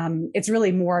 It's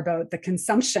really more about the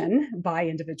consumption by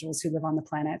individuals who live on the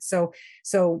planet. So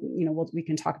we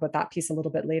can talk about that piece a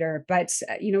little bit later. But,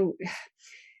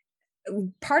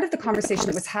 part of the conversation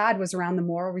that was had was around the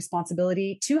moral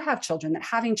responsibility to have children, that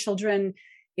having children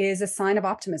is a sign of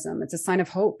optimism. It's a sign of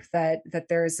hope that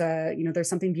there's there's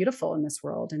something beautiful in this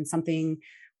world and something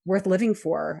worth living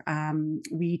for.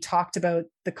 We talked about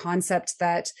the concept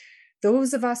that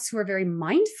those of us who are very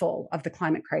mindful of the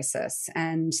climate crisis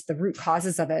and the root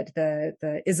causes of it,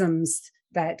 the isms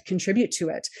that contribute to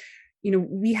it,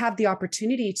 we have the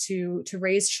opportunity to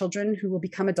raise children who will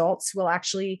become adults who will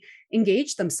actually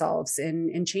engage themselves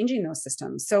in changing those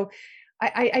systems. So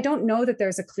I don't know that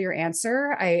there's a clear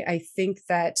answer. I think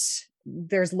that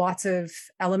there's lots of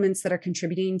elements that are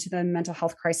contributing to the mental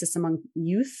health crisis among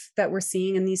youth that we're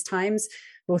seeing in these times,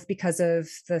 both because of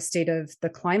the state of the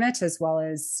climate as well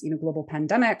as global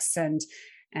pandemics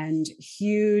and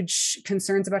huge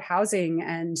concerns about housing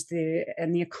and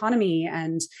the economy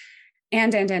and.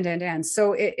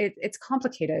 So it's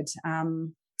complicated.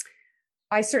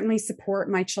 I certainly support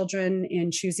my children in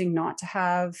choosing not to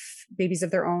have babies of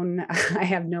their own. I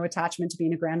have no attachment to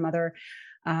being a grandmother.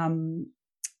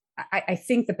 I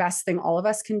think the best thing all of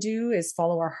us can do is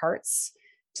follow our hearts,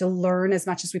 to learn as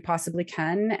much as we possibly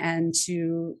can, and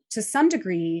to some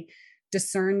degree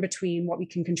discern between what we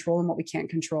can control and what we can't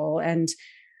control. And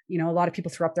a lot of people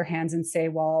throw up their hands and say,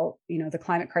 well, the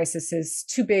climate crisis is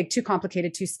too big, too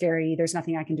complicated, too scary. There's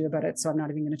nothing I can do about it, so I'm not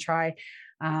even going to try.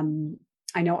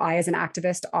 I know I, as an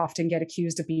activist, often get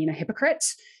accused of being a hypocrite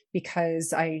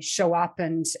because I show up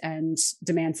and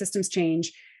demand systems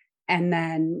change. And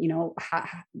then,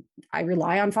 I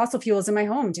rely on fossil fuels in my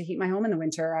home to heat my home in the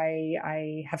winter.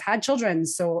 I have had children.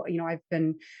 So, I've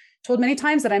been told many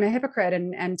times that I'm a hypocrite.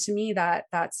 And to me,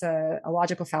 that's a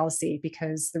logical fallacy,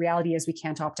 because the reality is we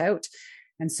can't opt out.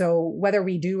 And so whether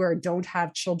we do or don't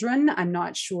have children, I'm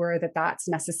not sure that that's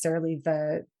necessarily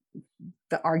the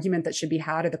argument that should be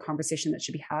had or the conversation that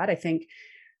should be had. I think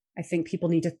people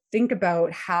need to think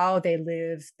about how they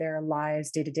live their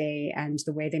lives day to day and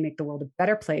the way they make the world a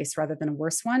better place rather than a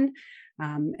worse one.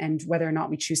 And whether or not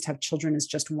we choose to have children is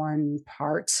just one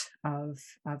part of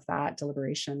that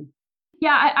deliberation.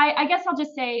 Yeah, I guess I'll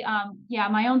just say,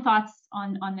 my own thoughts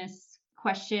on this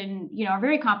question, are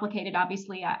very complicated.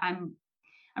 Obviously, I'm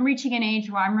reaching an age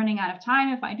where I'm running out of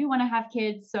time if I do want to have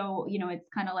kids. So, it's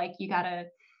kind of like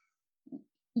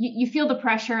you feel the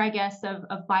pressure, I guess,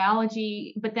 of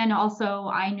biology, but then also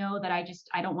I know that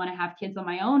I don't want to have kids on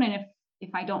my own. And if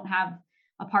I don't have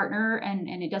a partner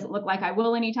and it doesn't look like I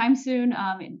will anytime soon,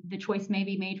 the choice may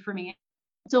be made for me.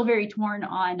 I'm still very torn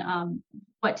on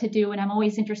what to do. And I'm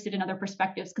always interested in other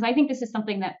perspectives, because I think this is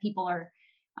something that people are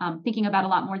thinking about a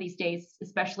lot more these days,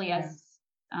 especially as,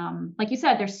 like you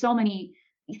said, there's so many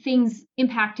things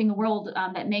impacting the world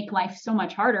that make life so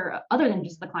much harder, other than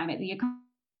just the climate, the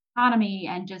economy,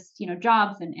 and just,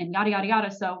 jobs and yada, yada,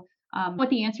 yada. So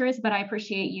what the answer is, but I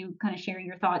appreciate you kind of sharing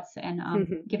your thoughts and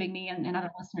giving me and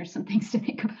other listeners some things to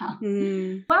think about.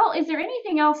 Well, is there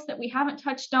anything else that we haven't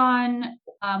touched on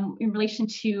in relation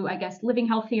to, I guess, living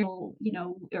healthy, or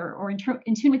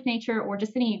in tune with nature, or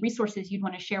just any resources you'd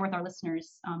want to share with our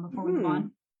listeners before we move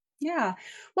on? Yeah.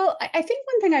 Well, I think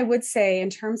one thing I would say in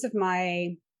terms of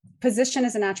my position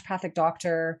as a naturopathic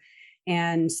doctor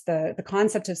and the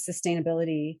concept of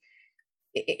sustainability,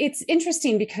 it's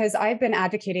interesting because I've been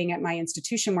advocating at my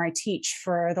institution where I teach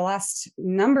for the last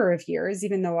number of years,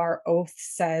 even though our oath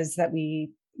says that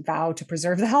we vow to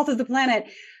preserve the health of the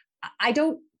planet. I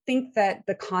don't think that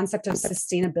the concept of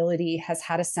sustainability has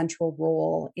had a central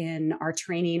role in our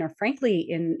training, or frankly,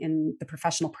 in the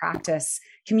professional practice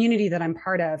community that I'm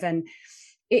part of. And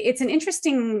it's an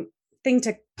interesting thing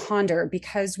to ponder,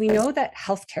 because we know that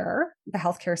the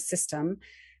healthcare system,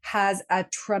 has a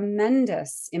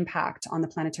tremendous impact on the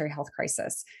planetary health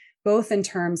crisis, both in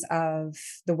terms of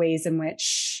the ways in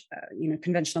which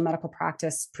conventional medical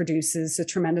practice produces a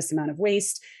tremendous amount of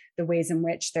waste, the ways in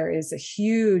which there is a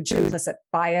huge implicit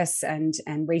bias and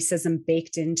racism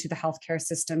baked into the healthcare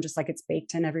system, just like it's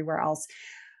baked in everywhere else.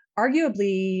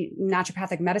 Arguably,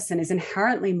 naturopathic medicine is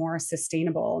inherently more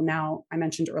sustainable. Now, I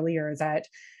mentioned earlier that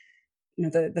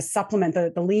the supplement,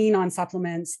 the lean on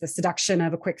supplements, the seduction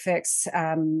of a quick fix,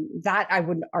 that I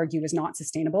would argue is not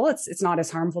sustainable. It's not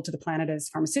as harmful to the planet as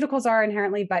pharmaceuticals are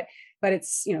inherently, but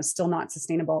it's, still not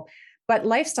sustainable. But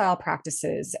lifestyle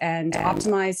practices and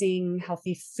optimizing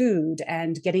healthy food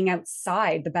and getting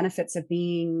outside, the benefits of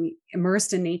being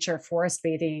immersed in nature, forest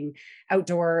bathing,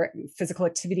 outdoor physical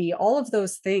activity, all of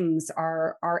those things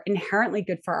are inherently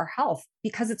good for our health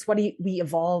because it's what we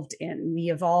evolved in. We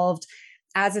evolved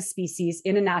as a species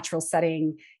in a natural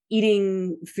setting,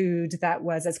 eating food that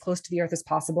was as close to the earth as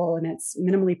possible in its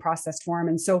minimally processed form.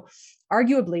 And so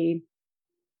arguably,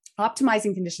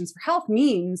 optimizing conditions for health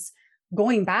means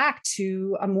going back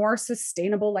to a more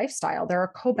sustainable lifestyle. There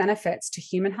are co-benefits to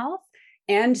human health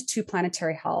and to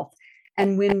planetary health.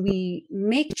 And when we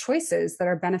make choices that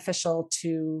are beneficial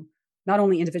to not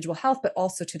only individual health, but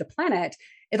also to the planet,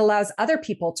 it allows other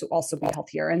people to also be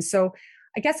healthier. And so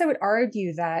I guess I would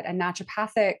argue that a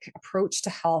naturopathic approach to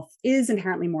health is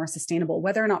inherently more sustainable,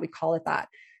 whether or not we call it that.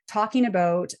 Talking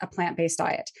about a plant-based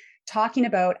diet, talking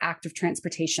about active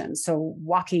transportation, so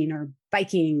walking or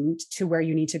biking to where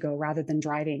you need to go rather than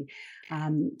driving,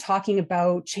 talking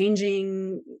about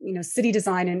changing, city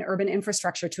design and urban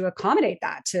infrastructure to accommodate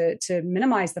that, to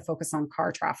minimize the focus on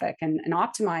car traffic and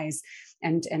optimize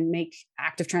and make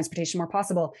active transportation more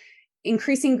possible,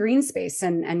 increasing green space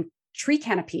and tree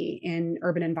canopy in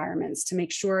urban environments to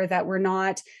make sure that we're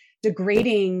not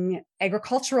degrading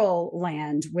agricultural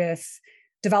land with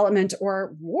development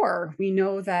or war. We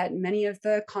know that many of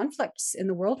the conflicts in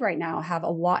the world right now have a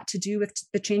lot to do with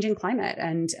the changing climate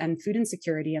and food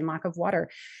insecurity and lack of water.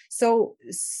 So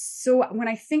when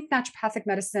I think naturopathic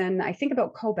medicine, I think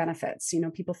about co-benefits.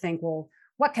 People think, well,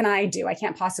 what can I do? I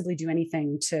can't possibly do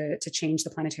anything to change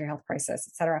the planetary health crisis,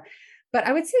 et cetera. But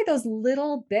I would say those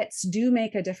little bits do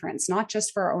make a difference, not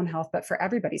just for our own health, but for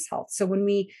everybody's health. So when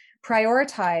we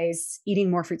prioritize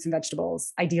eating more fruits and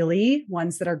vegetables, ideally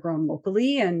ones that are grown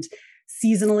locally and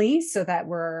seasonally, so that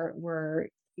we're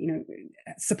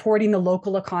supporting the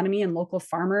local economy and local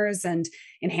farmers and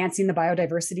enhancing the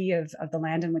biodiversity of the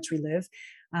land in which we live,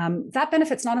 that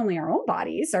benefits not only our own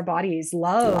bodies. Our bodies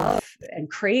love and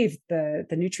crave the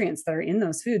nutrients that are in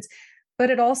those foods, but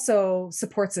it also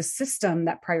supports a system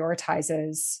that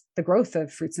prioritizes the growth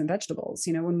of fruits and vegetables.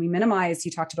 When we minimize,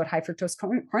 you talked about high fructose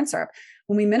corn syrup,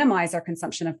 when we minimize our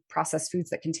consumption of processed foods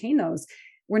that contain those,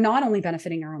 we're not only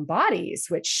benefiting our own bodies,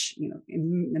 which,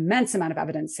 immense amount of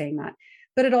evidence saying that,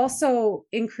 but it also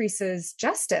increases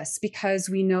justice because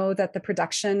we know that the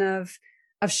production of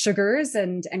sugars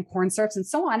and corn syrups and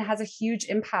so on has a huge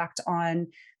impact on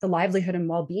the livelihood and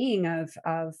well-being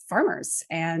of farmers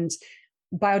and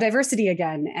biodiversity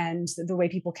again, and the way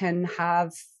people can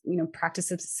have,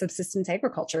 practice of subsistence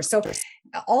agriculture. So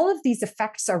all of these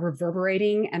effects are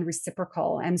reverberating and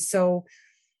reciprocal. And so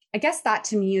I guess that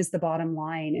to me is the bottom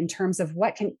line in terms of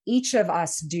what can each of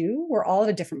us do. We're all at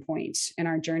a different point in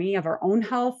our journey of our own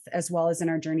health, as well as in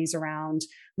our journeys around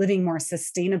living more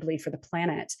sustainably for the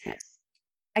planet.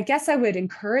 I guess I would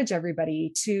encourage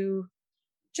everybody to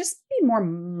just be more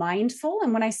mindful.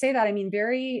 And when I say that, I mean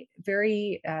very,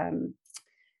 very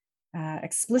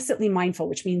explicitly mindful,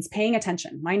 which means paying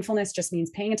attention. Mindfulness just means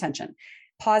paying attention,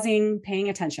 pausing, paying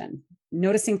attention,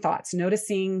 noticing thoughts,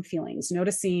 noticing feelings,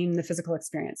 noticing the physical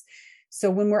experience. So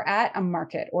when we're at a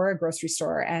market or a grocery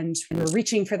store and we're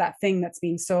reaching for that thing that's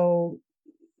being so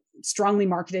strongly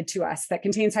marketed to us that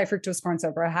contains high fructose corn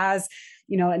syrup or has,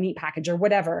 a neat package or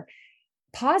whatever,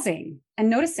 pausing and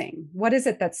noticing, what is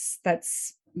it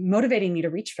that's motivating me to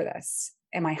reach for this?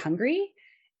 Am I hungry?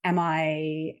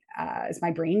 Is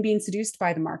my brain being seduced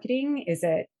by the marketing? Is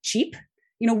it cheap?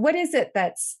 What is it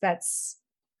that's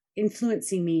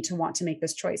influencing me to want to make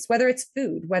this choice? Whether it's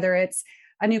food, whether it's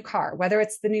a new car, whether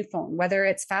it's the new phone, whether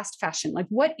it's fast fashion, like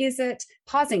what is it?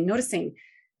 Pausing, noticing,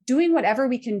 doing whatever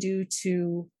we can do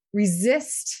to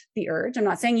resist the urge. I'm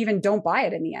not saying even don't buy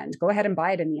it in the end. Go ahead and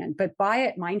buy it in the end, but buy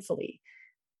it mindfully.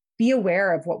 Be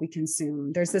aware of what we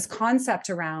consume. There's this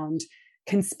concept around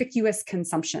conspicuous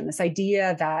consumption, this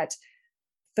idea that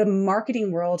the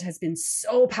marketing world has been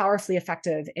so powerfully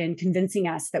effective in convincing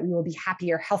us that we will be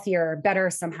happier, healthier,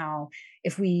 better somehow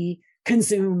if we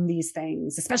consume these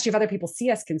things, especially if other people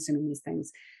see us consuming these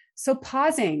things. So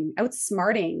pausing,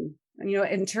 outsmarting,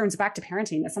 in terms of back to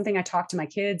parenting, that's something I talk to my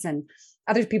kids and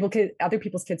other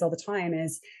people's kids all the time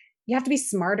is you have to be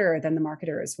smarter than the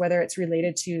marketers, whether it's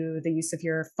related to the use of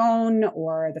your phone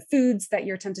or the foods that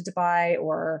you're tempted to buy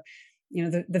or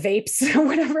the vapes,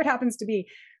 whatever it happens to be.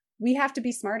 We have to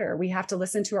be smarter. We have to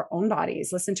listen to our own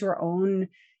bodies, listen to our own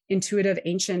intuitive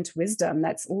ancient wisdom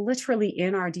that's literally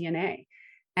in our DNA.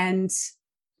 And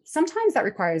Sometimes that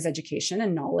requires education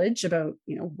and knowledge about,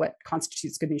 what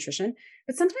constitutes good nutrition,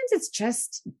 but sometimes it's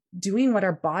just doing what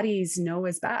our bodies know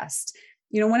is best.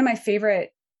 One of my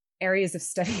favorite areas of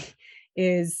study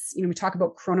is, we talk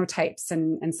about chronotypes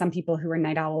and some people who are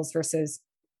night owls versus,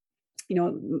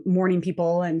 morning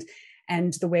people,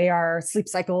 and the way our sleep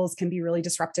cycles can be really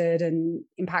disrupted and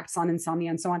impacts on insomnia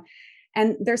and so on.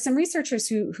 And there's some researchers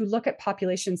who look at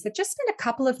populations that just spend a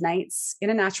couple of nights in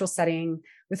a natural setting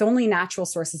with only natural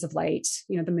sources of light,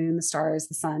 the moon, the stars,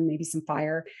 the sun, maybe some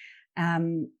fire.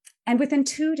 And within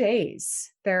 2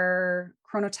 days, their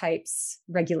chronotypes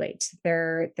regulate,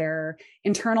 their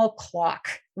internal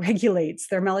clock regulates,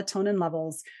 their melatonin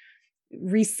levels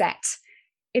reset.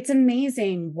 It's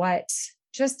amazing what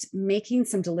just making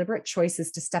some deliberate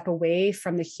choices to step away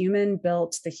from the human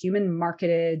built, the human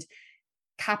marketed,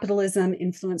 capitalism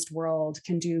influenced world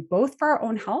can do, both for our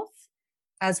own health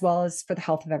as well as for the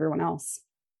health of everyone else.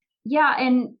 Yeah.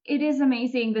 And it is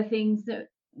amazing the things that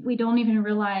we don't even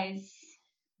realize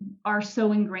are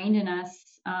so ingrained in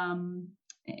us,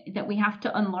 that we have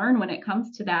to unlearn when it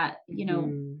comes to that.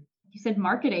 You said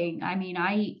marketing. I mean,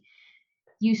 I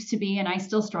used to be, and I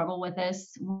still struggle with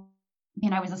this,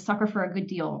 and I was a sucker for a good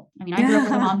deal. I mean, I grew up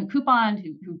with a mom who couponed,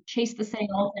 who chased the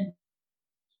sales, and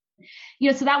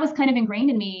so that was kind of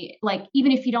ingrained in me. Like,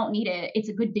 even if you don't need it, it's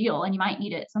a good deal and you might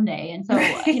need it someday. And so,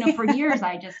 for years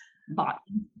I just bought,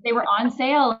 they were on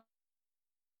sale.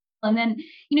 And then,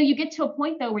 you get to a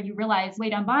point though, where you realize,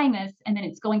 wait, I'm buying this and then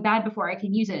it's going bad before I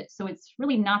can use it. So it's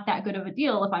really not that good of a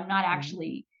deal if I'm not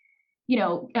actually,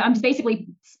 I'm just basically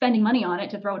spending money on it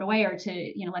to throw it away or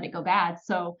to, let it go bad.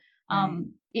 So,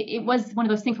 it was one of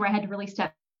those things where I had to really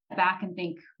step back and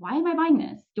think, why am I buying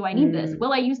this? Do I need this?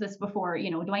 Will I use this before?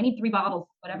 Do I need 3 bottles,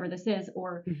 whatever this is?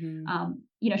 Or,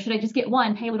 should I just get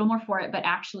one, pay a little more for it, but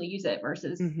actually use it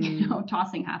versus,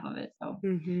 tossing half of it. So,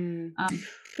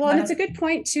 well, and it's a good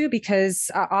point too, because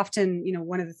often,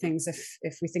 one of the things,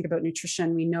 if we think about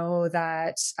nutrition, we know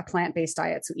that a plant-based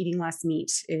diet, so eating less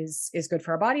meat is good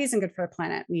for our bodies and good for our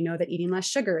planet. We know that eating less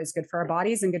sugar is good for our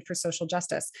bodies and good for social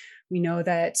justice. We know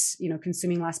that,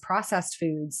 consuming less processed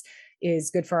foods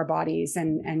is good for our bodies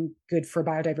and good for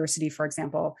biodiversity, for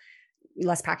example,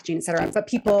 less packaging, et cetera. But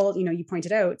people, you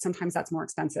pointed out, sometimes that's more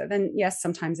expensive. And yes,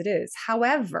 sometimes it is.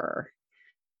 However,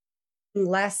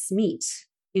 less meat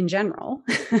in general,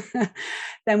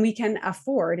 then we can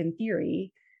afford, in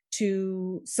theory,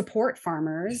 to support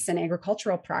farmers and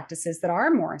agricultural practices that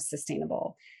are more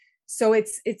sustainable. So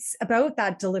it's about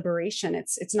that deliberation.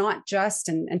 It's not just,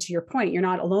 and to your point, you're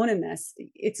not alone in this.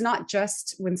 It's not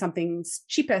just when something's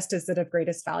cheapest is it of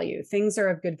greatest value. Things are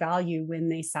of good value when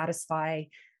they satisfy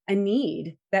a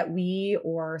need that we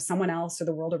or someone else or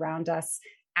the world around us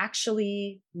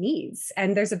actually needs.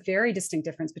 And there's a very distinct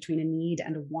difference between a need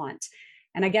and a want.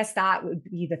 And I guess that would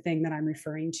be the thing that I'm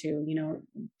referring to,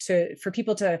 for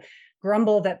people to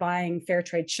grumble that buying fair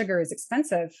trade sugar is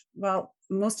expensive. Well,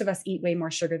 most of us eat way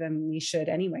more sugar than we should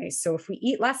anyway. So if we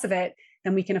eat less of it,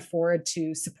 then we can afford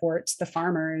to support the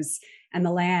farmers and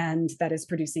the land that is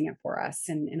producing it for us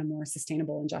in a more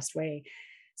sustainable and just way.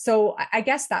 So I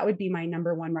guess that would be my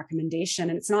number one recommendation.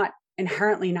 And it's not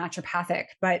inherently naturopathic,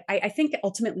 but I think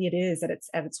ultimately it is at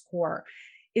its core,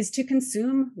 is to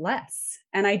consume less.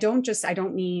 And I don't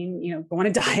mean, go on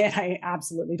a diet. I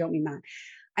absolutely don't mean that.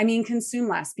 I mean, consume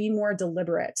less, be more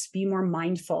deliberate, be more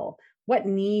mindful. What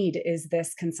need is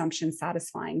this consumption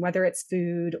satisfying, whether it's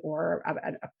food or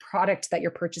a product that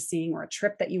you're purchasing or a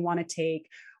trip that you want to take,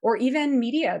 or even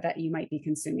media that you might be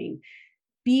consuming?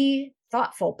 Be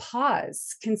thoughtful,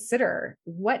 pause, consider,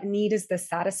 what need is this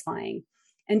satisfying?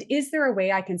 And is there a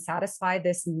way I can satisfy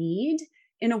this need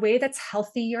in a way that's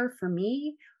healthier for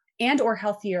me and or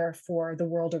healthier for the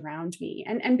world around me?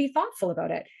 And be thoughtful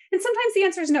about it. And sometimes the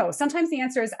answer is no. Sometimes the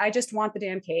answer is, I just want the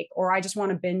damn cake, or I just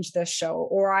want to binge this show,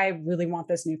 or I really want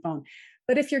this new phone.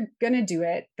 But if you're going to do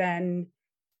it, then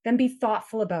be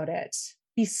thoughtful about it.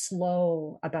 Be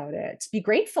slow about it. Be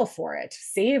grateful for it.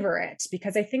 Savor it.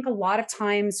 Because I think a lot of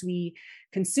times we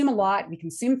consume a lot, we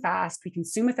consume fast, we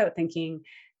consume without thinking.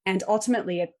 And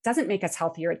ultimately, it doesn't make us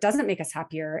healthier. It doesn't make us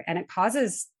happier. And it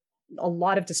causes a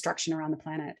lot of destruction around the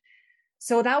planet.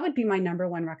 So that would be my number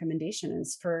one recommendation,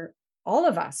 is for all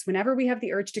of us, whenever we have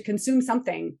the urge to consume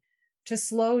something, to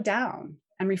slow down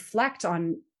and reflect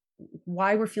on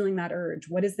why we're feeling that urge.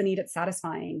 What is the need it's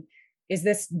satisfying? Is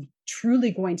this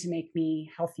truly going to make me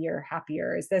healthier,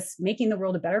 happier? Is this making the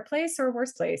world a better place or a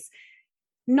worse place?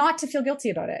 Not to feel guilty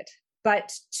about it,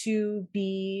 but to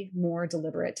be more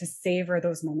deliberate, to savor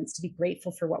those moments, to be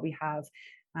grateful for what we have.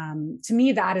 To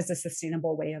me, that is a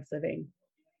sustainable way of living.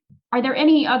 Are there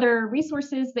any other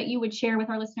resources that you would share with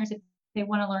our listeners if they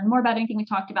want to learn more about anything we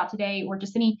talked about today, or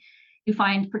just any you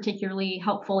find particularly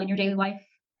helpful in your daily life?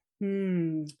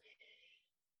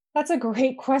 That's a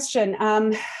great question.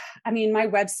 I mean, my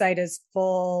website is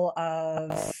full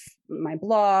of my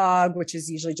blog, which is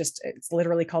usually it's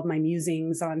literally called My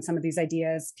Musings on some of these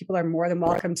ideas. People are more than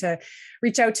welcome to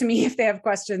reach out to me if they have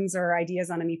questions or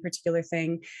ideas on any particular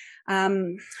thing.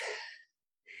 The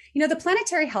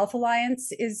Planetary Health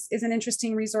Alliance is an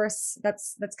interesting resource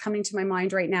that's coming to my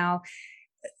mind right now.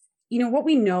 What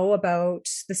we know about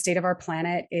the state of our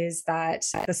planet is that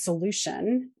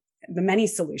the many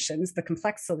solutions, the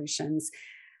complex solutions,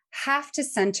 have to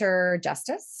center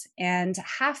justice and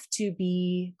have to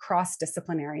be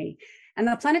cross-disciplinary. And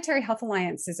the Planetary Health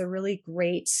Alliance is a really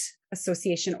great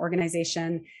association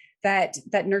organization that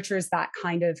nurtures that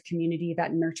kind of community,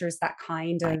 that nurtures that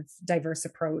kind of diverse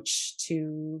approach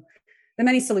to the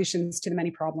many solutions to the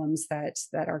many problems that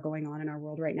are going on in our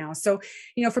world right now. So,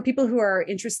 for people who are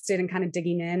interested in kind of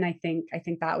digging in, I think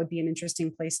that would be an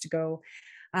interesting place to go.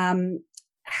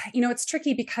 It's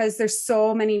tricky because there's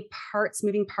so many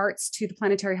moving parts to the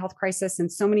planetary health crisis,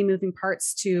 and so many moving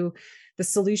parts to the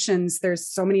solutions. There's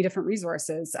so many different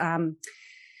resources.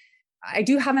 I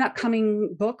do have an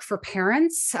upcoming book for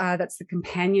parents. That's the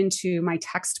companion to my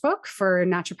textbook for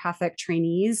naturopathic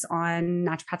trainees on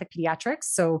naturopathic pediatrics.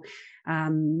 So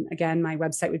again, my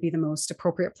website would be the most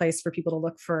appropriate place for people to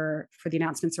look for the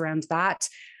announcements around that.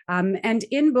 And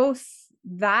in both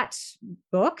that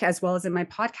book, as well as in my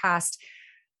podcast,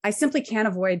 I simply can't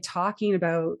avoid talking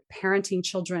about parenting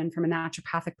children from a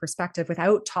naturopathic perspective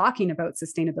without talking about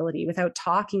sustainability, without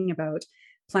talking about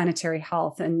planetary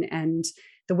health and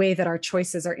the way that our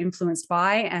choices are influenced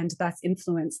by and thus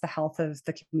influence the health of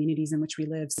the communities in which we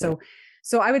live.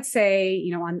 So I would say,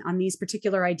 on these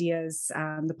particular ideas,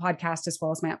 the podcast, as well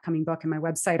as my upcoming book and my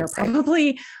website, are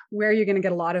probably where you're going to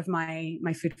get a lot of my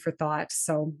food for thought.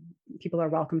 So people are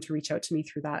welcome to reach out to me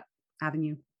through that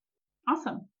avenue.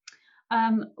 Awesome.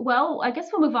 Well, I guess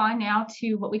we'll move on now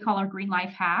to what we call our Green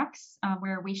Life Hacks,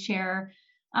 where we share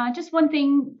just one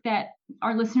thing that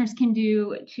our listeners can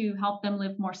do to help them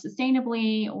live more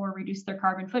sustainably or reduce their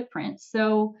carbon footprint.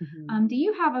 So do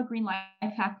you have a Green Life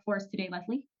Hack for us today,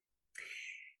 Leslie?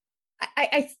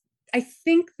 I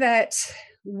think that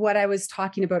what I was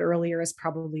talking about earlier is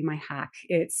probably my hack.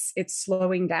 It's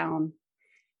slowing down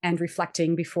and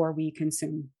reflecting before we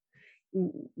consume.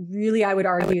 Really, I would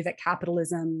argue that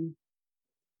capitalism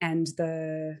and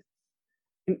the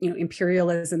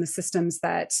imperialism, the systems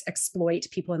that exploit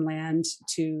people and land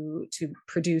to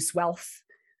produce wealth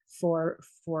for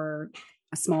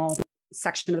a small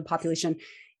section of the population,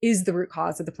 is the root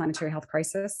cause of the planetary health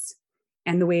crisis,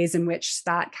 and the ways in which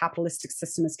that capitalistic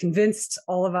system has convinced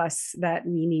all of us that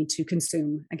we need to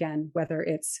consume, again, whether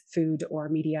it's food or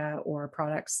media or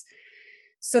products.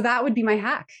 So that would be my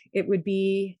hack. It would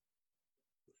be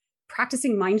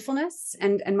practicing mindfulness,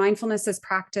 and mindfulness is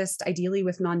practiced ideally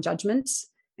with non-judgment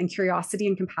and curiosity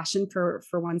and compassion for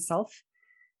oneself.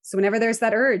 So whenever there's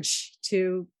that urge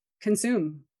to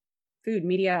consume food,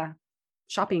 media,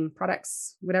 shopping,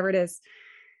 products, whatever it is,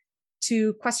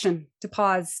 to question, to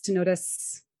pause, to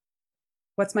notice,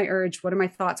 what's my urge? What are my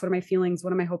thoughts? What are my feelings?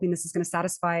 What am I hoping this is going to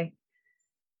satisfy?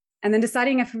 And then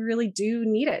deciding if we really do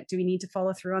need it. Do we need to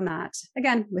follow through on that?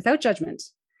 Again, without judgment.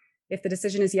 If the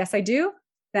decision is yes, I do,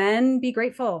 then be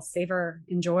grateful, savor,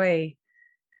 enjoy,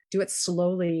 do it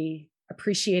slowly,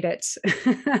 appreciate it,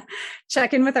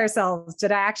 check in with ourselves.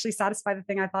 Did I actually satisfy the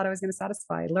thing I thought I was going to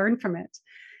satisfy? Learn from it.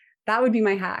 That would be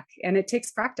my hack. And it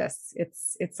takes practice.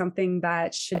 It's something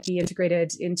that should be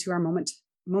integrated into our moment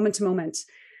to moment.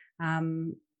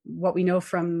 What we know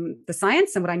from the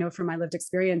science and what I know from my lived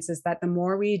experience is that the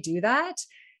more we do that,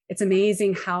 it's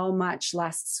amazing how much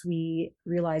less we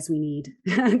realize we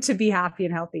need to be happy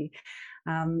and healthy.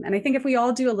 And I think if we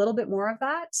all do a little bit more of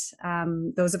that,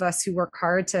 those of us who work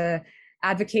hard to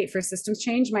advocate for systems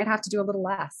change might have to do a little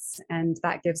less. And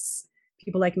that gives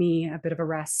people like me a bit of a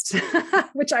rest,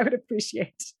 which I would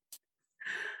appreciate.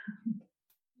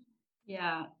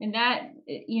 Yeah. And that,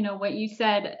 what you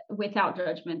said, without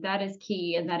judgment, that is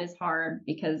key. And that is hard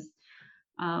because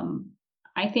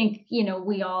I think,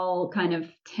 we all kind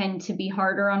of tend to be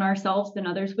harder on ourselves than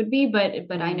others would be.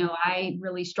 But I know I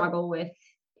really struggle with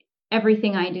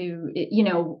everything I do.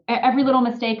 Every little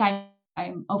mistake,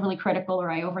 I'm overly critical,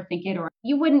 or I overthink it, or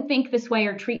you wouldn't think this way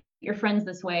or treat your friends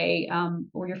this way,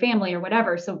 or your family or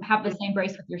whatever. So have the same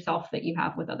grace with yourself that you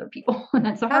have with other people. And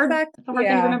that's a hard thing to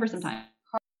remember sometimes.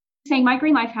 Saying my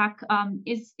Green Life Hack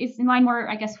is in line more,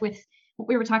 I guess, with what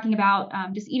we were talking about,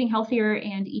 just eating healthier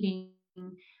and eating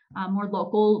more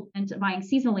local and buying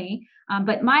seasonally.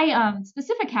 But my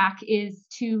specific hack is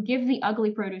to give the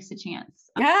ugly produce a chance.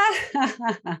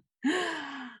 I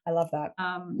love that.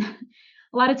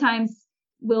 A lot of times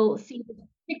we'll see the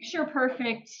picture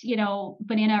perfect,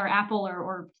 banana or apple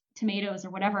or tomatoes or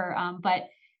whatever. But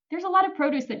there's a lot of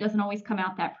produce that doesn't always come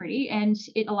out that pretty. And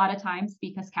it a lot of times,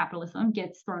 because capitalism,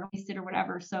 gets thrown wasted or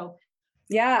whatever. So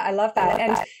yeah, I love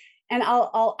that. And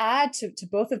I'll add to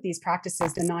both of these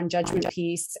practices, the non-judgment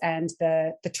piece and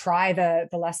the try the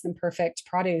less than perfect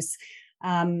produce.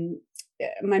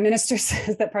 My minister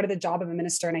says that part of the job of a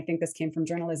minister, and I think this came from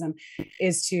journalism,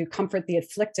 is to comfort the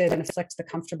afflicted and afflict the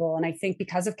comfortable. And I think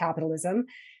because of capitalism,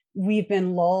 we've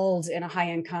been lulled in a high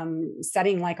income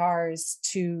setting like ours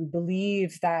to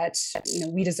believe that,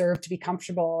 we deserve to be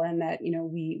comfortable, and that,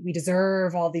 we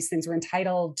deserve all these things. We're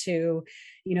entitled to,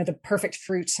 the perfect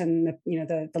fruit and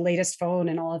the latest phone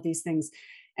and all of these things.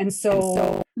 And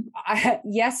so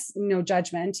yes, no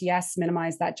judgment. Yes,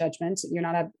 minimize that judgment. You're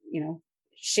not a,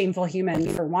 shameful human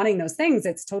for wanting those things.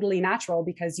 It's totally natural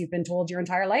because you've been told your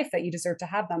entire life that you deserve to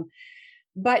have them.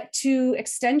 But to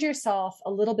extend yourself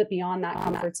a little bit beyond that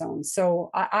comfort zone.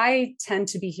 So I tend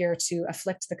to be here to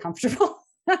afflict the comfortable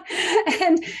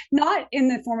and not in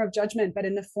the form of judgment, but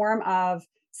in the form of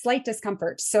slight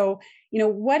discomfort. So,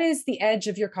 what is the edge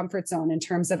of your comfort zone in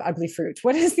terms of ugly fruit?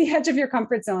 What is the edge of your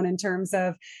comfort zone in terms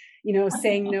of,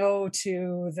 saying no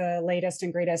to the latest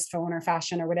and greatest phone or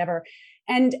fashion or whatever?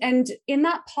 And in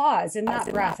that pause, in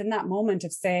that breath, in that moment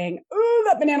of saying, "Oh,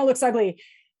 that banana looks ugly,"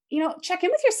 check in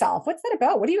with yourself. What's that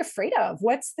about? What are you afraid of?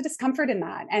 What's the discomfort in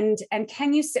that? And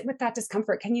can you sit with that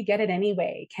discomfort? Can you get it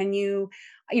anyway? Can you,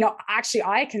 actually,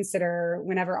 I consider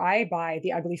whenever I buy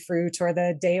the ugly fruit or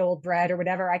the day old bread or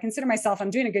whatever, I consider myself, I'm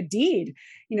doing a good deed.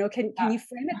 Can you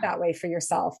frame it that way for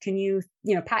yourself? Can you,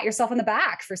 pat yourself on the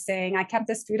back for saying, I kept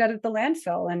this food out of the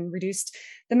landfill and reduced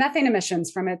the methane emissions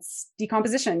from its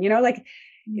decomposition,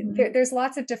 there's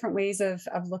lots of different ways of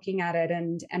looking at it,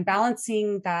 and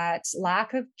balancing that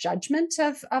lack of judgment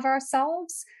of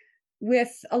ourselves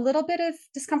with a little bit of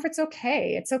discomfort's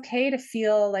okay. It's okay to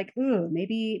feel like, ooh,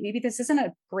 maybe this isn't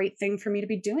a great thing for me to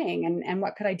be doing, and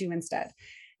what could I do instead?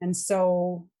 And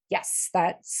so, yes,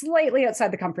 that slightly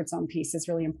outside the comfort zone piece is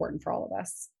really important for all of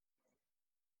us.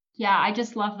 Yeah, I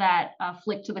just love that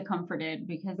flick to the comforted,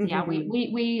 because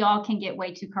we all can get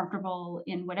way too comfortable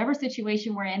in whatever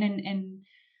situation we're in, and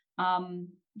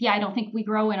I don't think we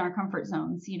grow in our comfort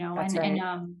zones, That's right.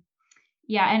 and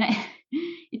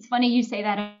it's funny you say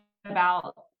that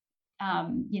about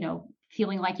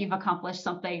feeling like you've accomplished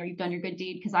something or you've done your good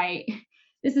deed, because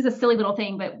this is a silly little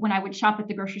thing, but when I would shop at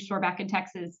the grocery store back in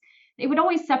Texas, they would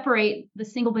always separate the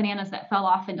single bananas that fell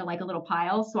off into like a little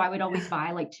pile. So I would always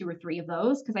buy like 2 or 3 of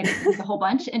those because I didn't use a whole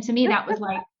bunch. And to me, that was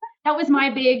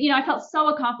my big, I felt so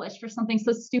accomplished for something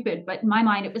so stupid. But in my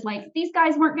mind, it was like, these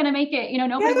guys weren't going to make it.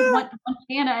 Nobody would want one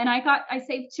banana. And I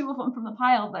saved 2 of them from the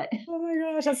pile. But oh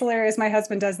my gosh, that's hilarious. My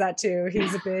husband does that too.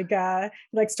 He's a big,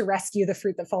 likes to rescue the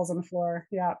fruit that falls on the floor.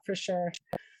 Yeah, for sure.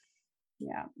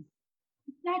 Yeah.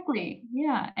 Exactly.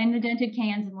 Yeah. And the dented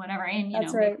cans and whatever. And,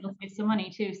 That's right. They'll save some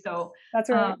money too. So that's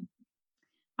right.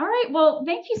 All right. Well,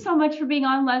 thank you so much for being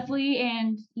on, Leslie,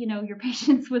 and, your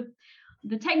patience with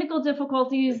the technical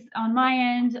difficulties on my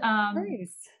end.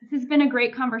 This has been a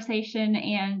great conversation,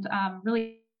 and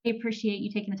really appreciate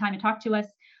you taking the time to talk to us.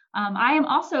 I am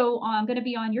also going to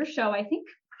be on your show, I think,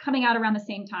 coming out around the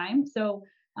same time. So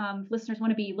if listeners want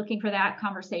to be looking for that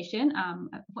conversation,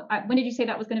 when did you say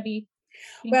that was going to be?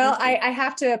 Well, I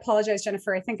have to apologize,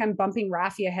 Jennifer. I think I'm bumping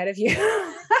Rafi ahead of you.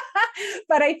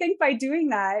 But I think by doing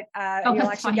that, you'll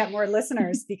actually get more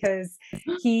listeners, because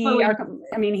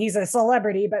he's a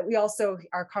celebrity, but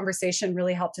our conversation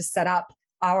really helped to set up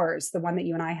ours, the one that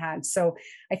you and I had. So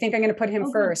I think I'm going to put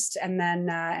him first, and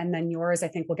then yours, I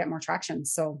think, will get more traction.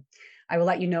 So I will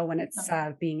let you know when it's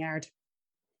being aired.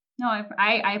 No,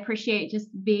 I appreciate just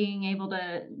being able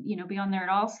to, be on there at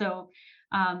all. So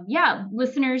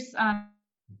listeners,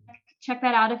 check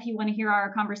that out if you want to hear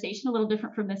our conversation, a little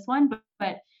different from this one,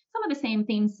 but some of the same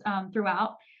themes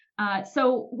throughout.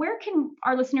 So where can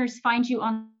our listeners find you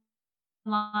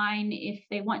online if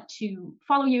they want to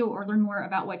follow you or learn more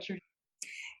about what you're doing?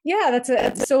 Yeah,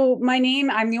 so my name,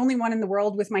 I'm the only one in the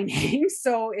world with my name.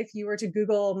 So if you were to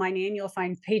Google my name, you'll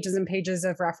find pages and pages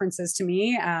of references to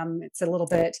me. It's a little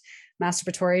bit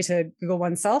masturbatory to Google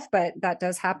oneself, but that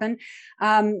does happen.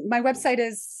 My website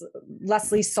is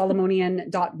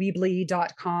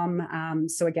lesliesolomonian.weebly.com.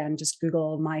 So again, just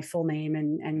Google my full name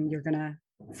and you're going to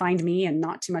find me and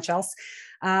not too much else.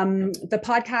 The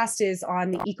podcast is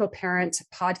on the EcoParent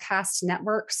Podcast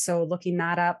Network. So looking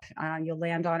that up, you'll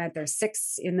land on it. There's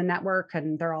 6 in the network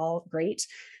and they're all great.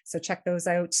 So check those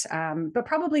out. But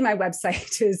probably my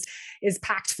website is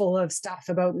packed full of stuff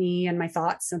about me and my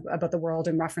thoughts about the world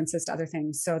and references to other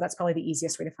things. So that's probably the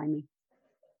easiest way to find me.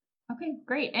 Okay,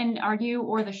 great. And are you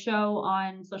or the show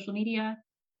on social media?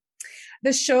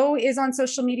 The show is on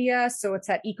social media. So it's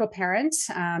at EcoParent.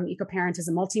 EcoParent is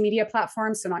a multimedia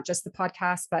platform. So not just the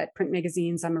podcast, but print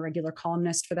magazines. I'm a regular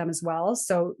columnist for them as well.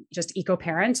 So just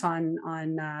EcoParent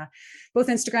on both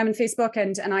Instagram and Facebook.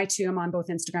 And I too am on both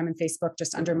Instagram and Facebook,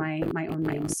 just under my own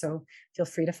name. So feel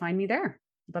free to find me there.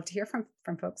 I'd love to hear from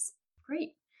folks.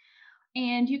 Great.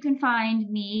 And you can find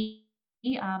me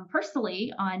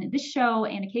personally on this show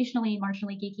and occasionally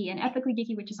Marginally Geeky and Epically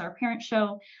Geeky, which is our parent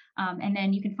show. And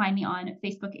then you can find me on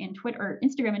Facebook and Twitter, or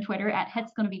Instagram and Twitter at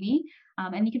Head's Gonna Be Me.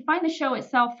 And you can find the show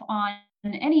itself on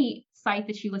any site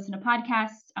that you listen to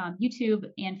podcasts, YouTube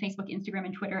and Facebook, Instagram,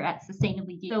 and Twitter at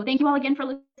Sustainably Geeky. So thank you all again for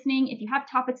listening. If you have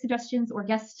topic suggestions or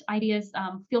guest ideas,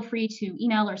 feel free to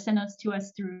email or send those to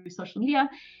us through social media,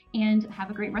 and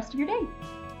have a great rest of your day.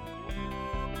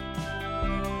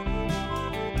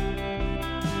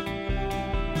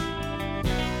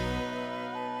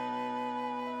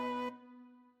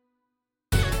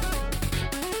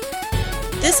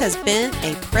 This has been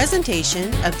a presentation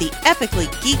of the Epically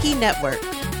Geeky Network.